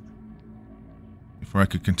 Before I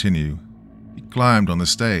could continue, he climbed on the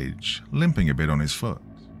stage, limping a bit on his foot.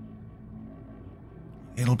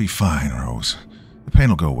 "It'll be fine, Rose. The pain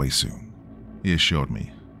will go away soon," he assured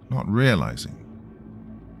me, not realizing.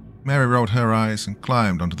 Mary rolled her eyes and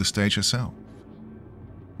climbed onto the stage herself.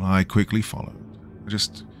 I quickly followed. I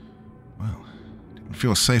didn't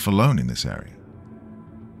feel safe alone in this area.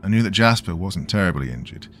 I knew that Jasper wasn't terribly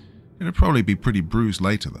injured. It'd probably be pretty bruised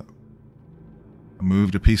later, though. I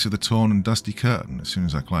moved a piece of the torn and dusty curtain as soon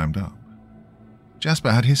as I climbed up.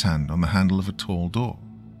 Jasper had his hand on the handle of a tall door.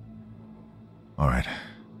 "All right,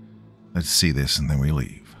 let's see this and then we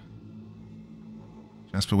leave."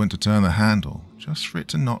 Jasper went to turn the handle, just for it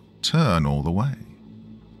to not turn all the way.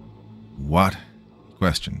 "What?" he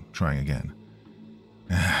questioned, trying again.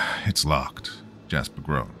 "It's locked," Jasper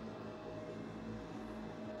groaned.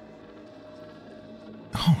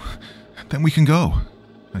 "Oh, then we can go,"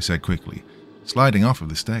 I said quickly, sliding off of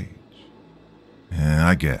the stage. "Yeah,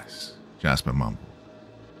 I guess," Jasper mumbled.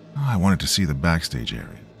 I wanted to see the backstage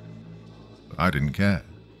area. But I didn't care.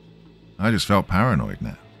 I just felt paranoid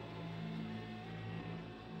now.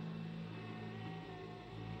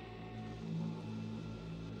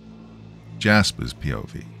 Jasper's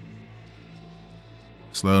POV.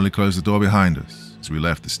 Slowly closed the door behind us as we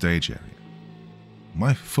left the stage area.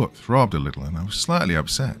 My foot throbbed a little and I was slightly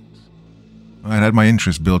upset. I had had my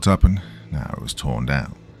interest built up and now it was torn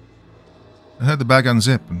down. I heard the bag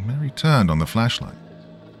unzip and Mary turned on the flashlight.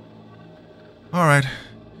 "All right,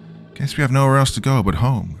 guess we have nowhere else to go but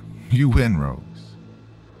home. You win, Rose."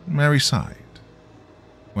 Mary sighed.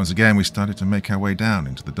 Once again, we started to make our way down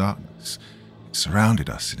into the darkness. It surrounded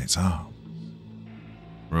us in its arms.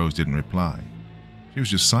 Rose didn't reply. She was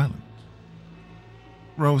just silent.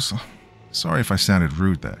 "Rose, sorry if I sounded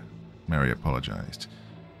rude there," Mary apologized.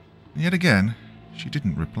 And yet again, she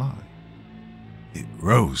didn't reply.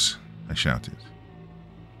 "Rose," I shouted.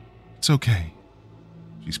 "It's okay,"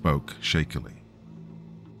 she spoke shakily.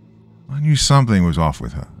 I knew something was off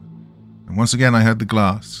with her, and once again I heard the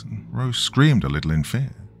glass, and Rose screamed a little in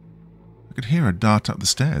fear. I could hear her dart up the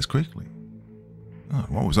stairs quickly. Oh,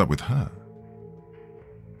 what was up with her?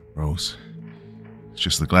 "Rose, It's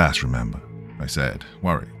just the glass, remember, I said,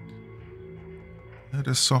 worried. I heard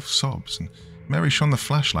her soft sobs, and Mary shone the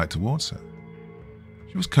flashlight towards her.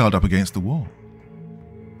 She was curled up against the wall.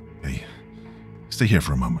 Hey, stay here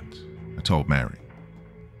for a moment, I told Mary.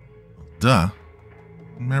 Duh.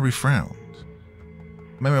 Mary frowned.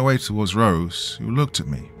 I made my way towards Rose, who looked at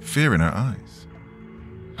me, fear in her eyes.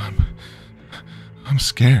 I'm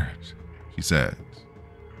scared, she said.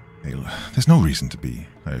 Hey, there's no reason to be,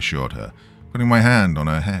 I assured her, putting my hand on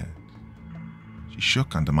her head. She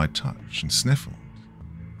shook under my touch and sniffled.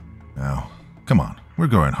 Now, come on, we're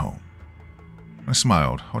going home. I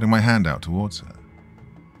smiled, holding my hand out towards her.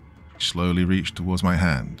 She slowly reached towards my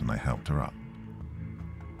hand and I helped her up.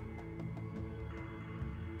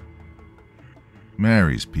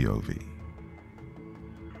 Mary's POV.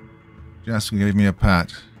 Jasper gave me a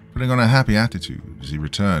pat, putting on a happy attitude as he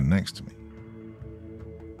returned next to me.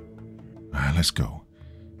 All right, let's go.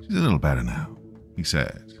 She's a little better now, he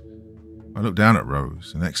said. I looked down at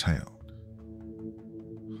Rose and exhaled.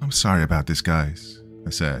 I'm sorry about this, guys,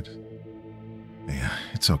 I said. Yeah,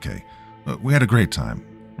 it's okay. We had a great time.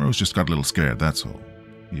 Rose just got a little scared, that's all,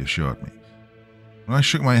 he assured me. I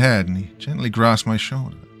shook my head and he gently grasped my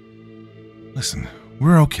shoulder. Listen,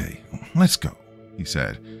 we're okay. Let's go, he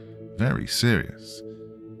said, very serious.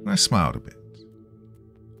 And I smiled a bit.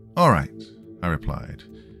 All right, I replied,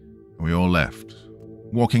 and we all left,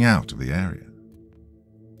 walking out of the area.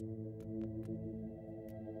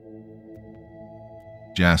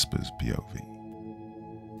 Jasper's POV.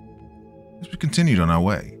 As we continued on our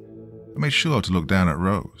way, I made sure to look down at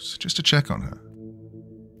Rose, just to check on her.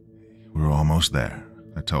 We're almost there,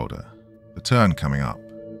 I told her, the turn coming up.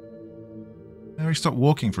 Mary stopped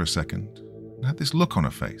walking for a second and had this look on her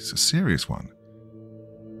face, a serious one.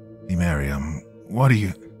 Hey Mary, what are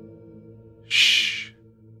you... Shh.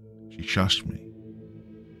 She shushed me.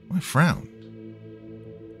 I frowned.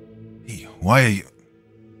 Hey, why are you...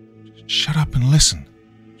 Shut up and listen,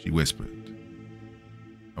 she whispered.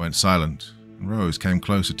 I went silent and Rose came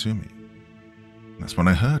closer to me. And that's when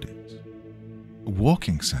I heard it. A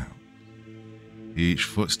walking sound. Each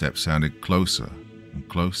footstep sounded closer and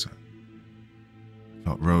closer. I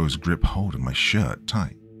felt Rose grip hold of my shirt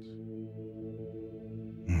tight.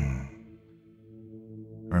 I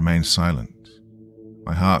remained silent.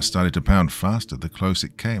 My heart started to pound faster the closer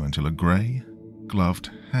it came until a grey, gloved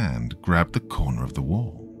hand grabbed the corner of the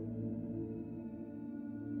wall.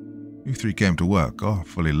 You three came to work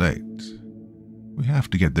awfully late. We have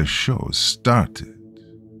to get this show started,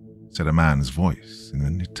 said a man's voice in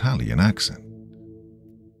an Italian accent.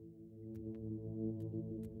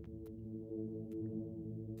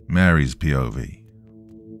 Mary's POV.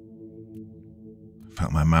 I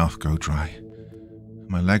felt my mouth go dry.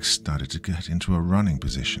 My legs started to get into a running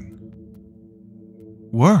position.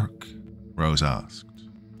 Work? Rose asked.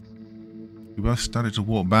 We both started to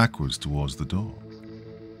walk backwards towards the door.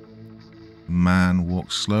 The man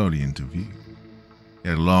walked slowly into view. He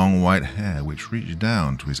had long white hair which reached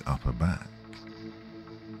down to his upper back.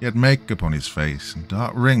 He had makeup on his face and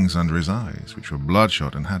dark rings under his eyes which were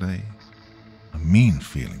bloodshot and had a mean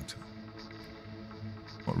feeling to them.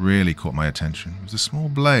 What really caught my attention was the small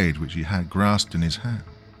blade which he had grasped in his hand.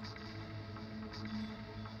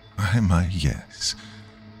 Yes,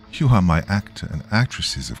 you are my actor and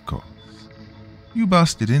actresses, of course. You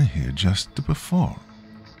busted in here just to perform.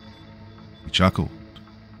 He chuckled,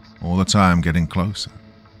 all the time getting closer.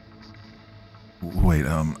 Wait,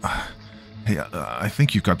 hey, I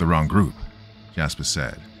think you've got the wrong group, Jasper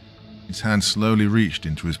said. His hand slowly reached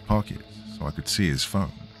into his pocket so I could see his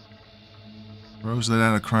phone. Rose let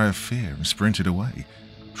out a cry of fear and sprinted away,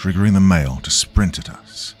 triggering the male to sprint at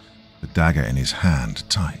us, the dagger in his hand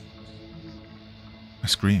tight. I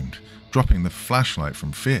screamed, dropping the flashlight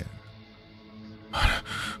from fear.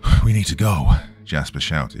 We need to go, Jasper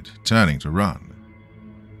shouted, turning to run.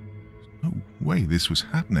 No way this was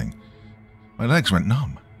happening. My legs went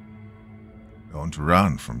numb. Don't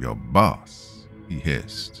run from your boss, he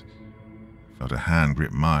hissed. I felt a hand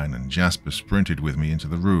grip mine and Jasper sprinted with me into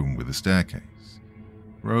the room with the staircase.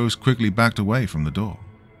 Rose quickly backed away from the door.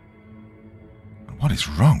 What is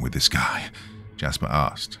wrong with this guy? Jasper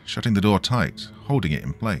asked, shutting the door tight, holding it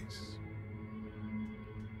in place.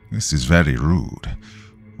 This is very rude.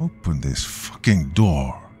 Open this fucking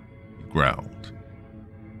door, he growled.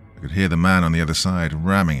 I could hear the man on the other side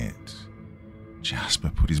ramming it.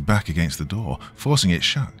 Jasper put his back against the door, forcing it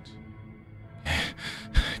shut.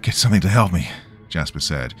 Get something to help me, Jasper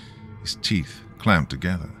said, his teeth clamped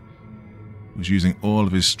together. He was using all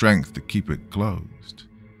of his strength to keep it closed.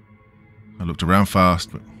 I looked around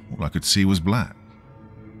fast, but all I could see was black.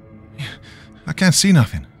 I can't see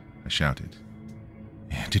nothing, I shouted.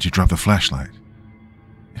 Did you drop the flashlight?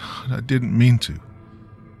 I didn't mean to.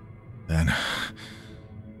 Then,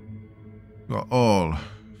 you're all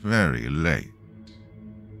very late.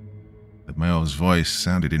 The male's voice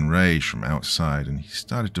sounded enraged from outside, and he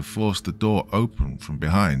started to force the door open from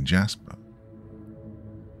behind Jasper.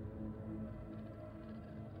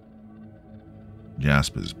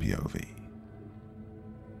 Jasper's POV.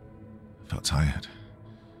 I felt tired.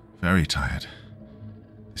 Very tired.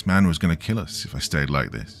 This man was going to kill us if I stayed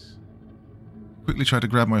like this. I quickly tried to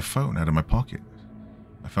grab my phone out of my pocket.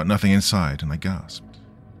 I felt nothing inside, and I gasped.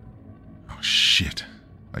 Oh, shit,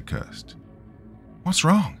 I cursed. What's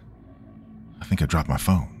wrong? I think I dropped my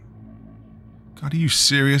phone. God, are you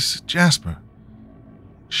serious? Jasper?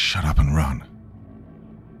 Shut up and run.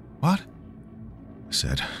 What? I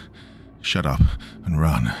said, shut up and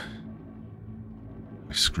run.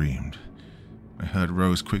 I screamed. I heard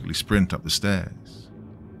Rose quickly sprint up the stairs.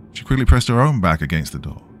 She quickly pressed her own back against the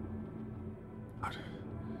door. God.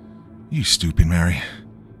 You stupid, Mary.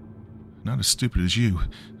 Not as stupid as you.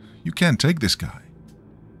 You can't take this guy.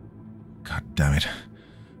 God damn it.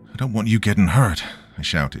 I don't want you getting hurt, I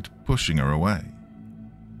shouted, pushing her away.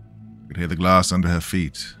 I could hear the glass under her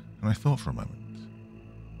feet, and I thought for a moment.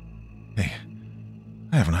 Hey,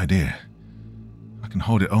 I have an idea. I can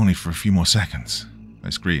hold it only for a few more seconds, I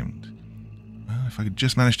screamed. Well, if I could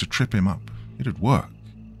just manage to trip him up, it'd work.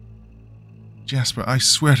 Jasper, I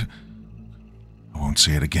swear to... I won't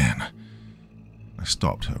say it again. I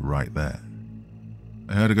stopped her right there.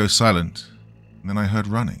 I heard her go silent, and then I heard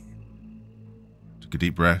running. Took a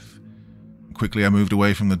deep breath, and quickly I moved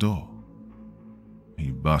away from the door.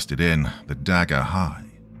 He busted in, the dagger high.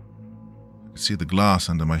 I could see the glass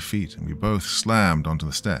under my feet, and we both slammed onto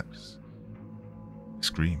the steps. I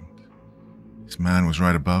screamed. This man was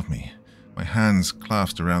right above me, my hands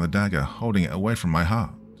clasped around the dagger, holding it away from my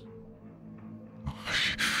heart. Oh,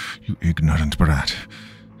 you ignorant brat.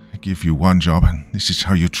 I give you one job, and this is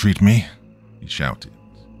how you treat me? He shouted.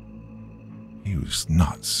 He was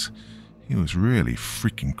nuts. He was really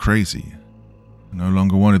freaking crazy. I no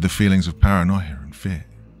longer wanted the feelings of paranoia and fear.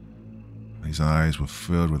 His eyes were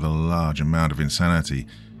filled with a large amount of insanity.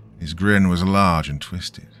 His grin was large and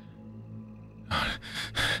twisted.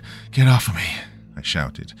 Get off of me, I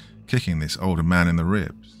shouted, kicking this older man in the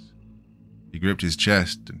ribs. He gripped his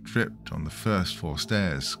chest and tripped on the first 4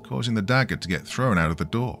 stairs, causing the dagger to get thrown out of the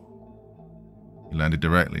door. He landed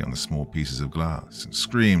directly on the small pieces of glass and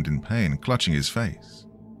screamed in pain, clutching his face.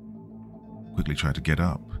 I quickly tried to get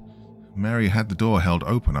up. Mary had the door held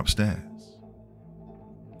open upstairs.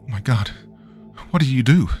 Oh my God, what did you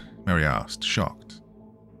do? Mary asked, shocked.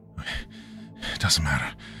 It doesn't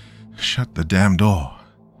matter. Shut the damn door.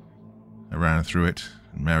 I ran through it,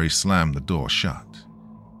 and Mary slammed the door shut.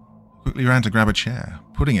 I quickly ran to grab a chair,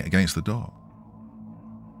 putting it against the door.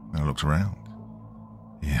 I looked around.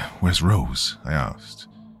 Yeah, where's Rose? I asked.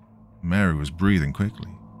 Mary was breathing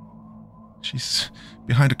quickly. She's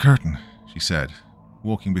behind a curtain, she said,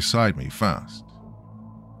 walking beside me fast.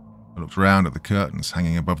 I looked round at the curtains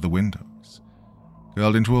hanging above the windows.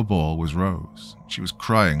 Curled into a ball was Rose. She was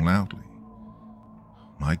crying loudly.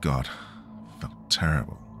 My God, I felt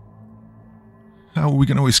terrible. How are we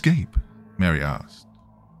going to escape? Mary asked.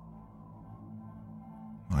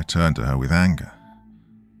 I turned to her with anger.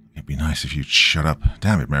 It'd be nice if you'd shut up.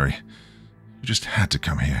 Damn it, Mary. You just had to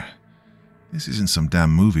come here. This isn't some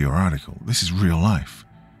damn movie or article. This is real life.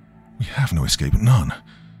 We have no escape, none.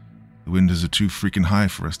 The windows are too freaking high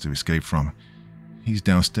for us to escape from. He's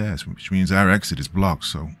downstairs, which means our exit is blocked,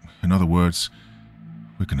 so, in other words,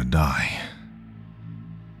 we're gonna die.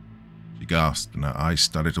 She gasped and her eyes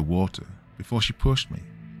started to water before she pushed me.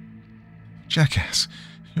 Jackass,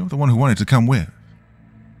 you're the one who wanted to come with.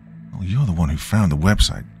 Oh, you're the one who found the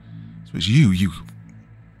website. So it's you.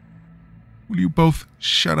 Will you both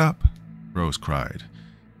shut up? Rose cried,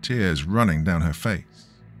 tears running down her face.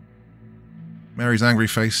 Mary's angry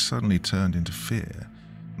face suddenly turned into fear,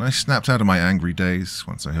 and I snapped out of my angry daze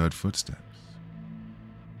once I heard footsteps.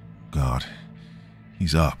 God,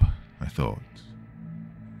 he's up, I thought.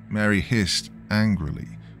 Mary hissed angrily,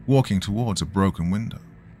 walking towards a broken window.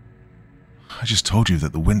 I just told you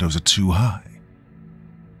that the windows are too high.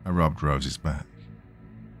 I rubbed Rose's back.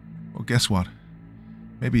 Well, guess what?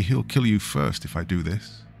 Maybe he'll kill you first if I do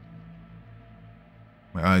this.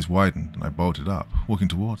 My eyes widened and I bolted up, walking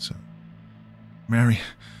towards her. Mary,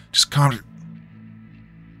 just calm down.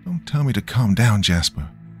 Don't tell me to calm down, Jasper.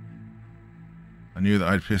 I knew that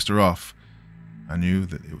I'd pissed her off. I knew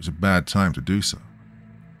that it was a bad time to do so.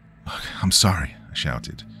 I'm sorry, I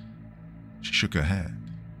shouted. She shook her head.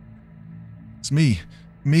 It's me,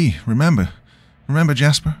 remember,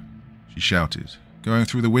 Jasper? She shouted, going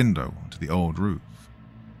through the window onto the old roof.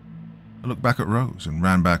 I looked back at Rose and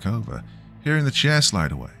ran back over, hearing the chair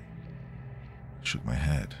slide away. I shook my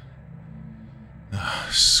head.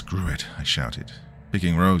 Screw it, I shouted,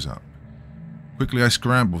 picking Rose up. Quickly I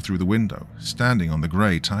scrambled through the window, standing on the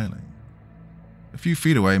grey tiling. A few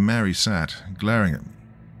feet away, Mary sat, glaring at me.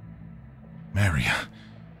 Mary,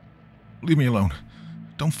 leave me alone.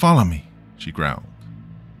 Don't follow me, she growled.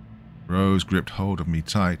 Rose gripped hold of me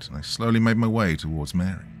tight, and I slowly made my way towards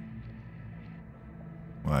Mary.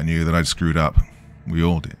 Well, I knew that I'd screwed up. We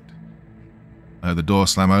all did. I heard the door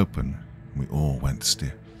slam open, and we all went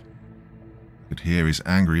stiff. I could hear his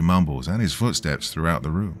angry mumbles and his footsteps throughout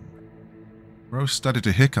the room. Rose started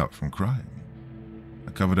to hiccup from crying.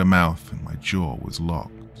 I covered her mouth, and my jaw was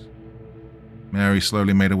locked. Mary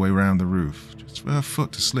slowly made her way round the roof, just for her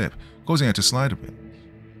foot to slip, causing her to slide a bit.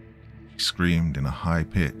 She screamed in a high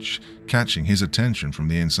pitch, catching his attention from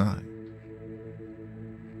the inside.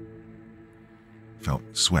 I felt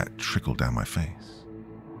sweat trickle down my face.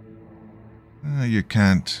 You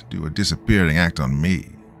can't do a disappearing act on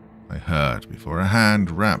me, I heard before a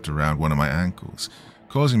hand wrapped around one of my ankles,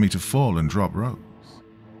 causing me to fall and drop Rose.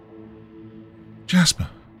 Jasper,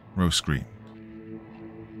 Rose screamed.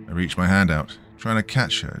 I reached my hand out, trying to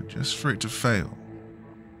catch her, just for it to fail.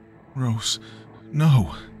 Rose,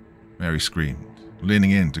 no, Mary screamed,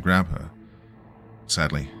 leaning in to grab her.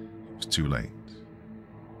 Sadly, it was too late.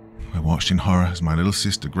 I watched in horror as my little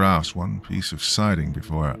sister grasped one piece of siding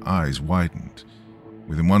before her eyes widened.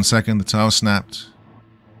 Within 1 second, the tile snapped.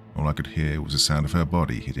 All I could hear was the sound of her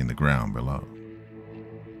body hitting the ground below.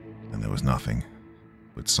 And there was nothing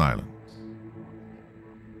but silence.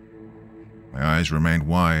 My eyes remained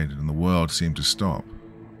wide, and the world seemed to stop.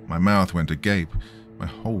 My mouth went agape. My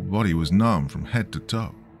whole body was numb from head to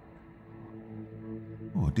toe.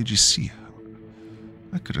 Oh, did you see her?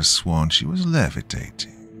 I could have sworn she was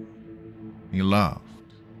levitating. He laughed.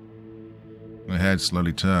 My head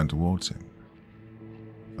slowly turned towards him.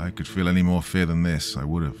 If I could feel any more fear than this, I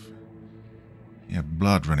would have. He had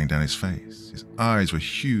blood running down his face. His eyes were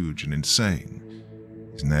huge and insane.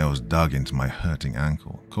 His nails dug into my hurting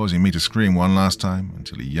ankle, causing me to scream one last time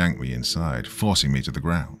until he yanked me inside, forcing me to the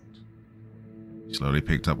ground. He slowly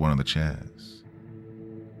picked up one of the chairs.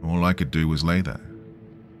 All I could do was lay there.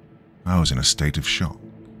 I was in a state of shock.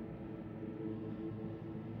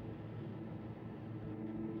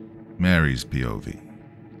 Mary's POV.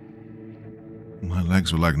 My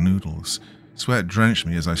legs were like noodles. Sweat drenched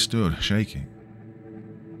me as I stood, shaking.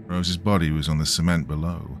 Rose's body was on the cement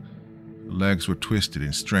below. Her legs were twisted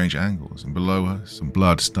in strange angles, and below her, some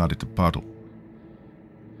blood started to puddle.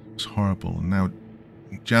 It was horrible, and now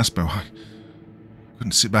Jasper, I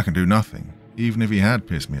couldn't sit back and do nothing, even if he had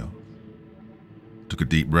pissed me off. I took a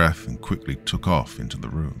deep breath and quickly took off into the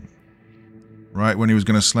room. Right when he was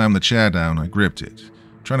going to slam the chair down, I gripped it,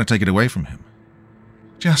 trying to take it away from him.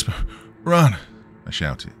 Jasper, run, I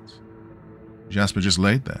shouted. Jasper just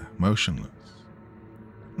laid there, motionless.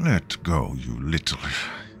 Let go, you little,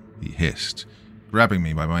 he hissed, grabbing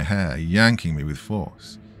me by my hair, yanking me with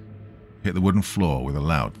force. He hit the wooden floor with a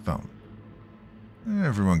loud thump.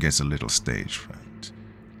 Everyone gets a little stage fright.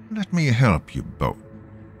 Let me help you both,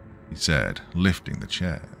 he said, lifting the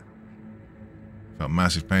chair. I felt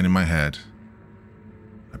massive pain in my head.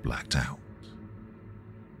 I blacked out.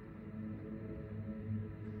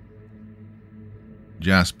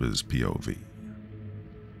 Jasper's POV.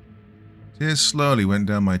 Tears slowly went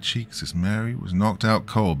down my cheeks as Mary was knocked out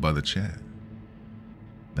cold by the chair.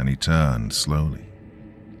 Then he turned slowly.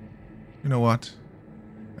 You know what?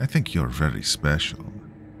 I think you're very special.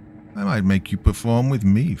 I might make you perform with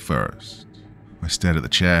me first. I stared at the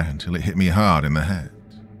chair until it hit me hard in the head.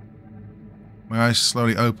 My eyes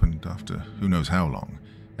slowly opened after who knows how long.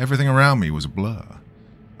 Everything around me was a blur,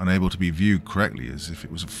 unable to be viewed correctly as if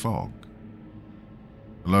it was a fog.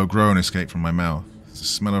 A low groan escaped from my mouth as the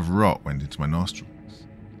smell of rot went into my nostrils.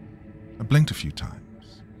 I blinked a few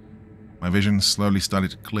times. My vision slowly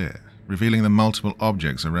started to clear, revealing the multiple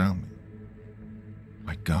objects around me.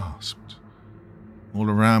 I gasped. All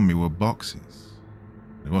around me were boxes.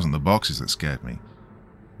 It wasn't the boxes that scared me.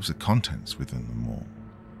 It was the contents within them all.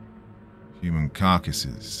 Human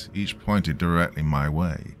carcasses, each pointed directly my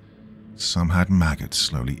way. Some had maggots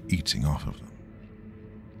slowly eating off of them.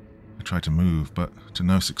 I tried to move, but to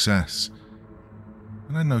no success.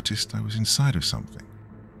 And I noticed I was inside of something.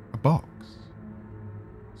 A box.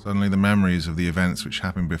 Suddenly the memories of the events which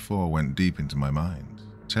happened before went deep into my mind,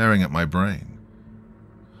 tearing at my brain.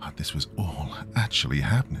 God, this was all actually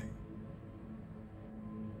happening.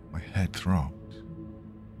 My head throbbed.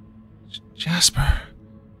 Jasper!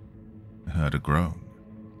 I heard a groan.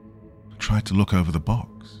 tried to look over the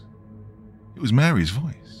box. It was Mary's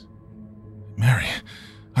voice. "Mary,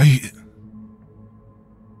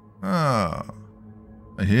 Ah,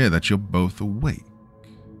 I hear that you're both awake,"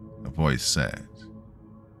 the voice said.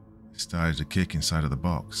 It started to kick inside of the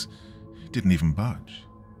box. It didn't even budge.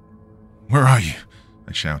 "Where are you?"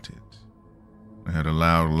 I shouted. I heard a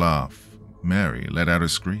loud laugh. Mary let out a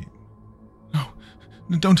scream. No,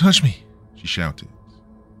 don't touch me," she shouted.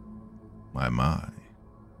 My.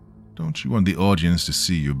 "Don't you want the audience to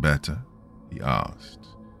see you better?" he asked.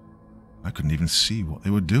 I couldn't even see what they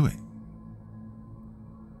were doing.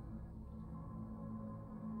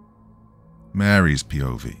 Mary's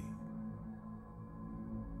POV.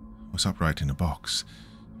 I was upright in a box.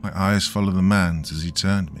 My eyes followed the man's as he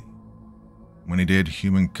turned me. When he did,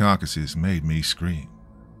 human carcasses made me scream.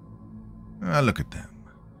 Look at them.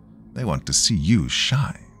 They want to see you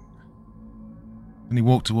shine. Then he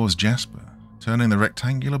walked towards Jasper, turning the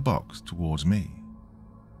rectangular box towards me.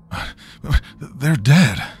 "They're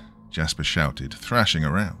dead," Jasper shouted, thrashing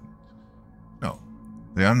around. "No,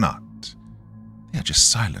 they are not. They are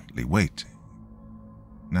just silently waiting.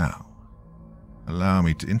 Now, allow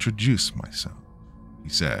me to introduce myself," he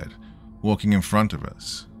said, walking in front of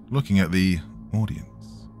us, looking at the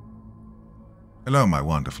audience. "Hello, my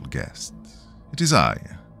wonderful guests. It is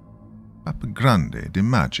I, Papa Grande de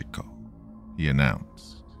Magico," he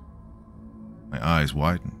announced. My eyes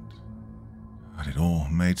widened. But it all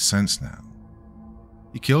made sense now.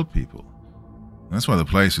 He killed people. That's why the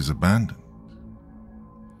place is abandoned.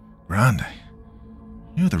 "Grande,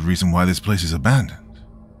 you're the reason why this place is abandoned?"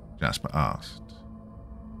 Jasper asked.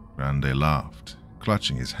 Grande laughed,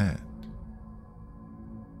 clutching his head.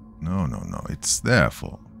 No, it's their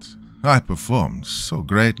fault. I performed so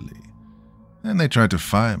greatly, and they tried to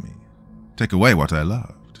fire me, take away what I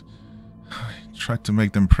loved. I tried to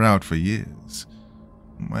make them proud for years.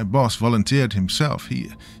 My boss volunteered himself.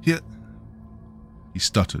 He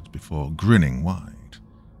stuttered before grinning wide.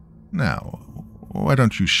 "Now, why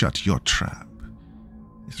don't you shut your trap?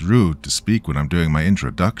 It's rude to speak when I'm doing my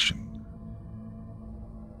introduction."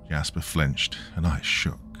 Jasper flinched, and I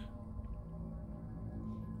shook.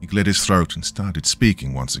 He cleared his throat and started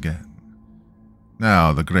speaking once again.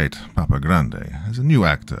 Now the great Papa Grande has a new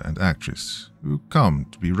actor and actress who come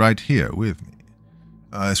to be right here with me.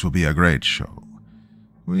 This will be a great show.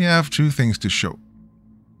 We have 2 things to show.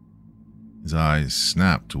 His eyes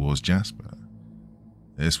snapped towards Jasper.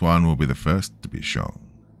 This one will be the first to be shown.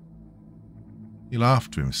 He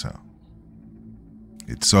laughed to himself.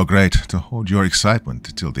 "It's so great to hold your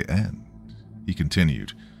excitement till the end," he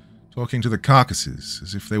continued, talking to the carcasses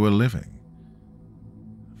as if they were living.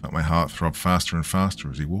 I felt my heart throb faster and faster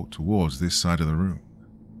as he walked towards this side of the room.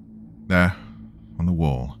 There, on the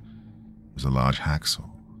wall, was a large hacksaw.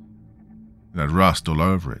 It had rust all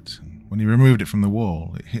over it, and when he removed it from the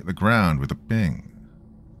wall, it hit the ground with a ping.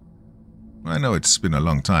 I know it's been a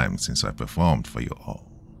long time since I performed for you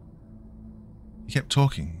all. He kept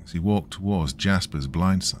talking as he walked towards Jasper's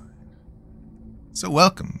blind side. "So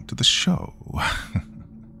welcome to the show."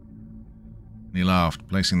 And he laughed,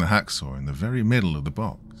 placing the hacksaw in the very middle of the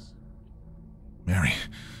box. Mary,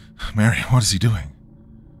 what is he doing?"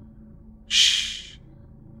 "Shh.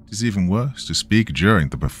 It is even worse to speak during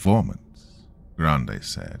the performance," Grande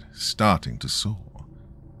said, starting to saw.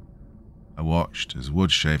 I watched as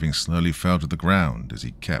wood shaving slowly fell to the ground as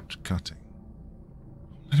he kept cutting.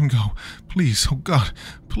 "Let him go, please, oh God,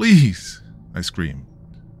 please," I screamed.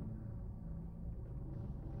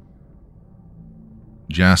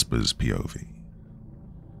 Jasper's POV.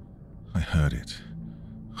 I heard it.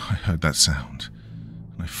 I heard that sound,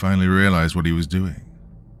 and I finally realized what he was doing.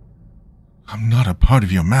 "I'm not a part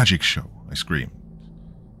of your magic show," I screamed.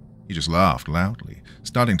 He just laughed loudly,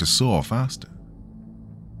 starting to saw faster.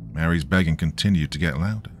 Mary's begging continued to get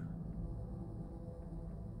louder.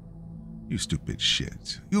 "You stupid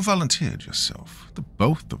shit. You volunteered yourself, the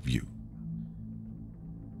both of you."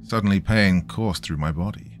 Suddenly pain coursed through my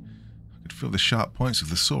body. I could feel the sharp points of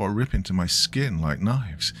the saw rip into my skin like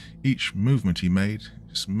knives. Each movement he made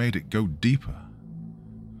just made it go deeper.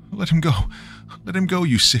 "Let him go. Let him go,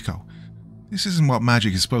 you sicko. This isn't what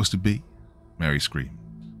magic is supposed to be," Mary screamed.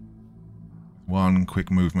 One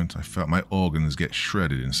quick movement, I felt my organs get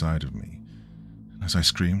shredded inside of me. And as I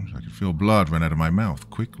screamed, I could feel blood run out of my mouth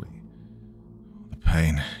quickly. The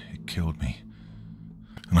pain, it killed me.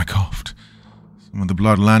 And I coughed, some of the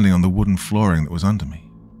blood landing on the wooden flooring that was under me.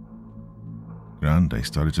 Grande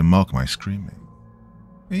started to mock my screaming.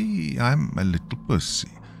 "Hey, I'm a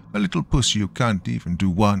little pussy who can't even do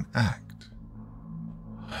one act."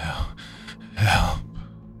 Help,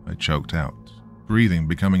 I choked out, breathing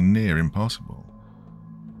becoming near impossible.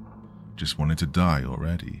 just wanted to die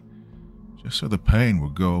already, just so the pain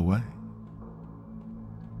would go away.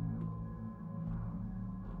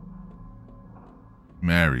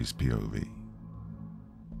 Mary's POV.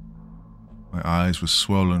 My eyes were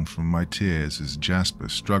swollen from my tears as Jasper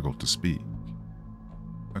struggled to speak.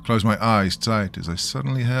 I closed my eyes tight as I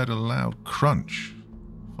suddenly heard a loud crunch,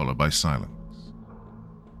 followed by silence.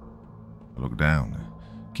 I looked down,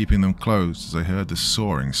 keeping them closed as I heard the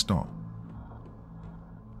soaring stop.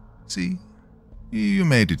 See, you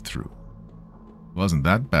made it through. Wasn't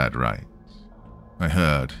that bad, right? I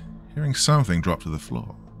heard, hearing something drop to the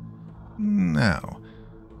floor. Now,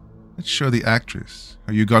 let's show the actress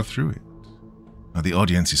how you got through it. Now the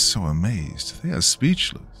audience is so amazed, they are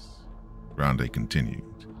speechless, Grande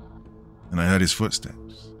continued, and I heard his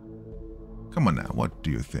footsteps. Come on now, what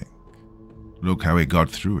do you think? Look how he got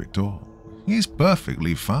through it all. He's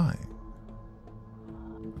perfectly fine.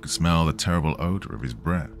 I could smell the terrible odor of his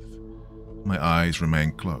breath. My eyes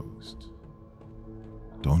remained closed.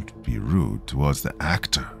 Don't be rude towards the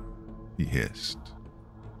actor, he hissed.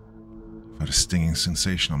 I felt a stinging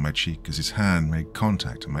sensation on my cheek as his hand made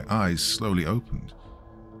contact and my eyes slowly opened.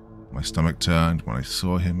 My stomach turned when I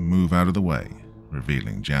saw him move out of the way,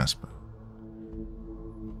 revealing Jasper.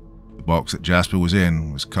 The box that Jasper was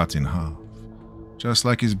in was cut in half, just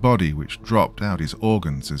like his body, which dropped out his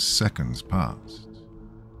organs as seconds passed.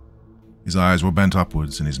 His eyes were bent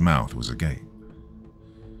upwards and his mouth was agape.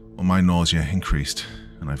 Well, my nausea increased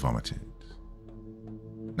and I vomited.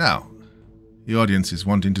 Now, the audience is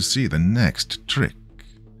wanting to see the next trick.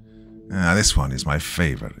 This one is my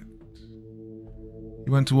favorite.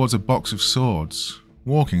 He went towards a box of swords,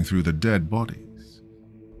 walking through the dead bodies.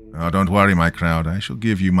 Don't worry, my crowd, I shall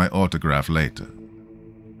give you my autograph later.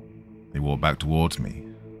 He walked back towards me,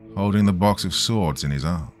 holding the box of swords in his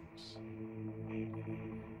arms.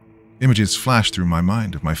 Images flashed through my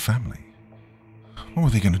mind of my family. What were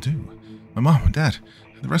they going to do? My mom and dad,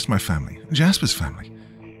 the rest of my family, and Jasper's family.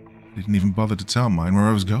 I didn't even bother to tell mine where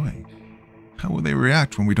I was going. How will they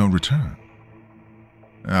react when we don't return?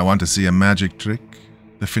 I want to see a magic trick.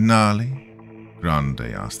 The finale?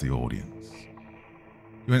 Grande asked the audience.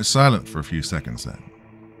 He went silent for a few seconds then.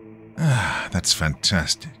 That's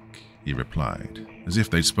fantastic, he replied, as if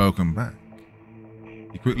they'd spoken back.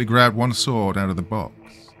 He quickly grabbed one sword out of the box.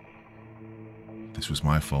 This was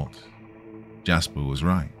my fault. Jasper was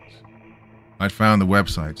right. I'd found the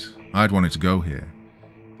website. I'd wanted to go here.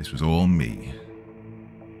 This was all me.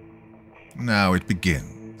 Now it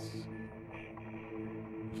begins.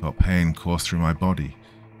 I felt pain course through my body,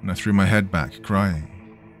 and I threw my head back, crying.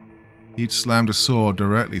 He'd slammed a sword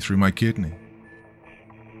directly through my kidney.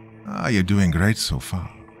 You're doing great so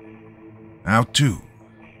far. Now two,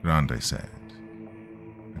 Grande said.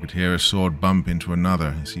 I could hear a sword bump into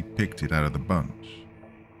another as he picked it out of the bunch.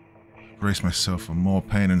 I braced myself for more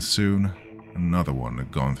pain, and soon another one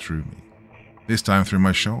had gone through me, this time through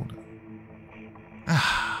my shoulder.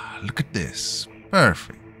 Look at this.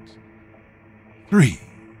 Perfect. 3.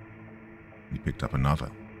 He picked up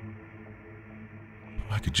another.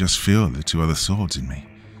 I could just feel the 2 other swords in me.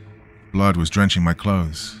 Blood was drenching my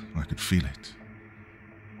clothes, and I could feel it.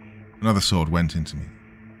 Another sword went into me.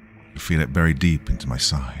 I could feel it buried deep into my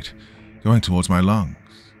side, going towards my lungs.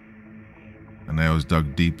 The nails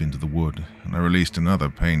dug deep into the wood, and I released another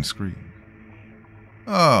pain scream.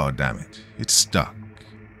 Oh, damn it. It's stuck.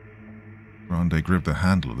 Grande gripped the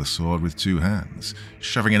handle of the sword with 2 hands,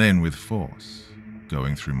 shoving it in with force,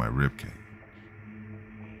 going through my ribcage.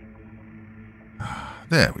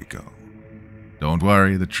 There we go. Don't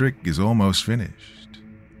worry, the trick is almost finished.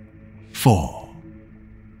 4.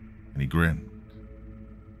 And he grinned.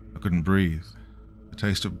 I couldn't breathe, the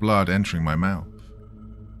taste of blood entering my mouth.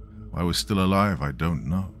 Why I was still alive, I don't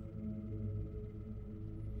know.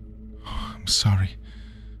 I'm sorry.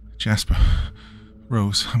 Jasper,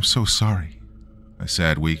 Rose, I'm so sorry, I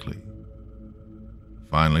said weakly.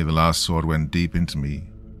 Finally, the last sword went deep into me,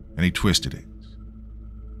 and he twisted it.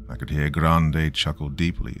 I could hear Grande chuckle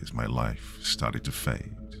deeply as my life started to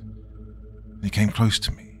fade. He came close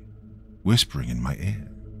to me, whispering in my ear.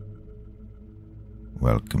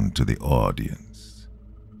 Welcome to the audience.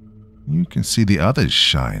 You can see the others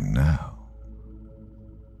shine now.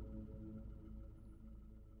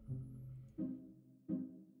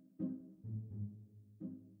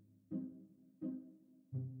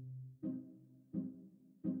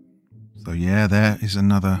 So yeah, there is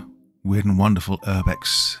another weird and wonderful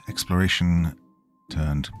URBEX exploration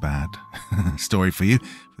turned bad story for you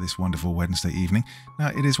for this wonderful Wednesday evening. Now,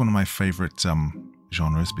 it is one of my favorite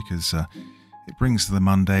genres because it brings the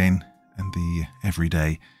mundane and the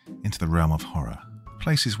everyday into the realm of horror.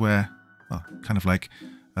 Places where, well, kind of like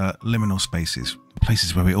liminal spaces,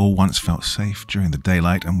 places where we all once felt safe during the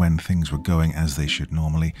daylight and when things were going as they should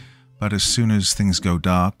normally. But as soon as things go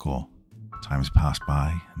dark or times pass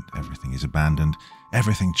by and everything is abandoned,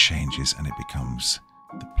 everything changes and it becomes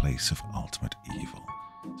the place of ultimate evil.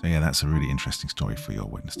 So yeah, that's a really interesting story for your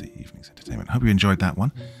Wednesday evening's entertainment. Hope you enjoyed that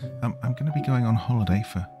one. I'm going to be going on holiday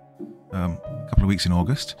for a couple of weeks in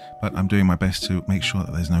August, but I'm doing my best to make sure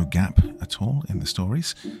that there's no gap at all in the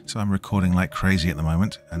stories. So I'm recording like crazy at the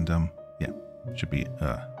moment, and yeah, should be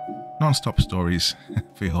non-stop stories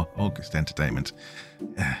for your August entertainment,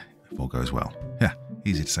 if all goes well. Yeah,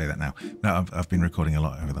 easy to say that now. No, I've been recording a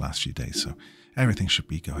lot over the last few days, so everything should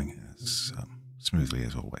be going as smoothly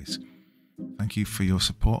as always. Thank you for your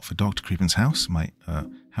support for Dr. Creepen's House, my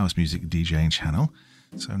house music DJing channel.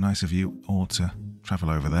 So nice of you all to travel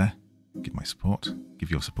over there, give your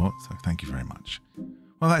support, so thank you very much.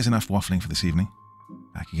 Well, that is enough waffling for this evening.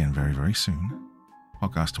 Back again very, very soon.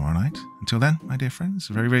 Podcast tomorrow night. Until then, my dear friends,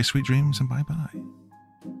 very, very sweet dreams and bye-bye.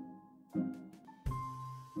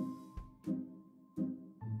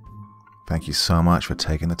 Thank you so much for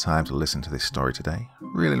taking the time to listen to this story today.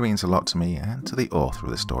 Really means a lot to me and to the author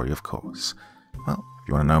of the story, of course. Well, if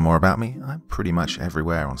you want to know more about me, I'm pretty much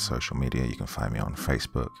everywhere on social media. You can find me on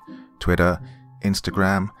Facebook, Twitter,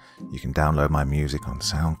 Instagram. You can download my music on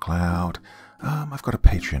SoundCloud. I've got a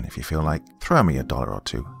Patreon if you feel like. Throw me $1 or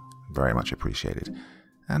 $2. Very much appreciated.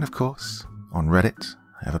 And of course, on Reddit,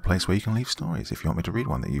 I have a place where you can leave stories if you want me to read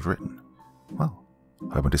one that you've written. Well,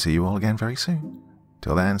 hoping to see you all again very soon.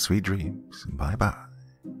 Till then, sweet dreams. Bye-bye.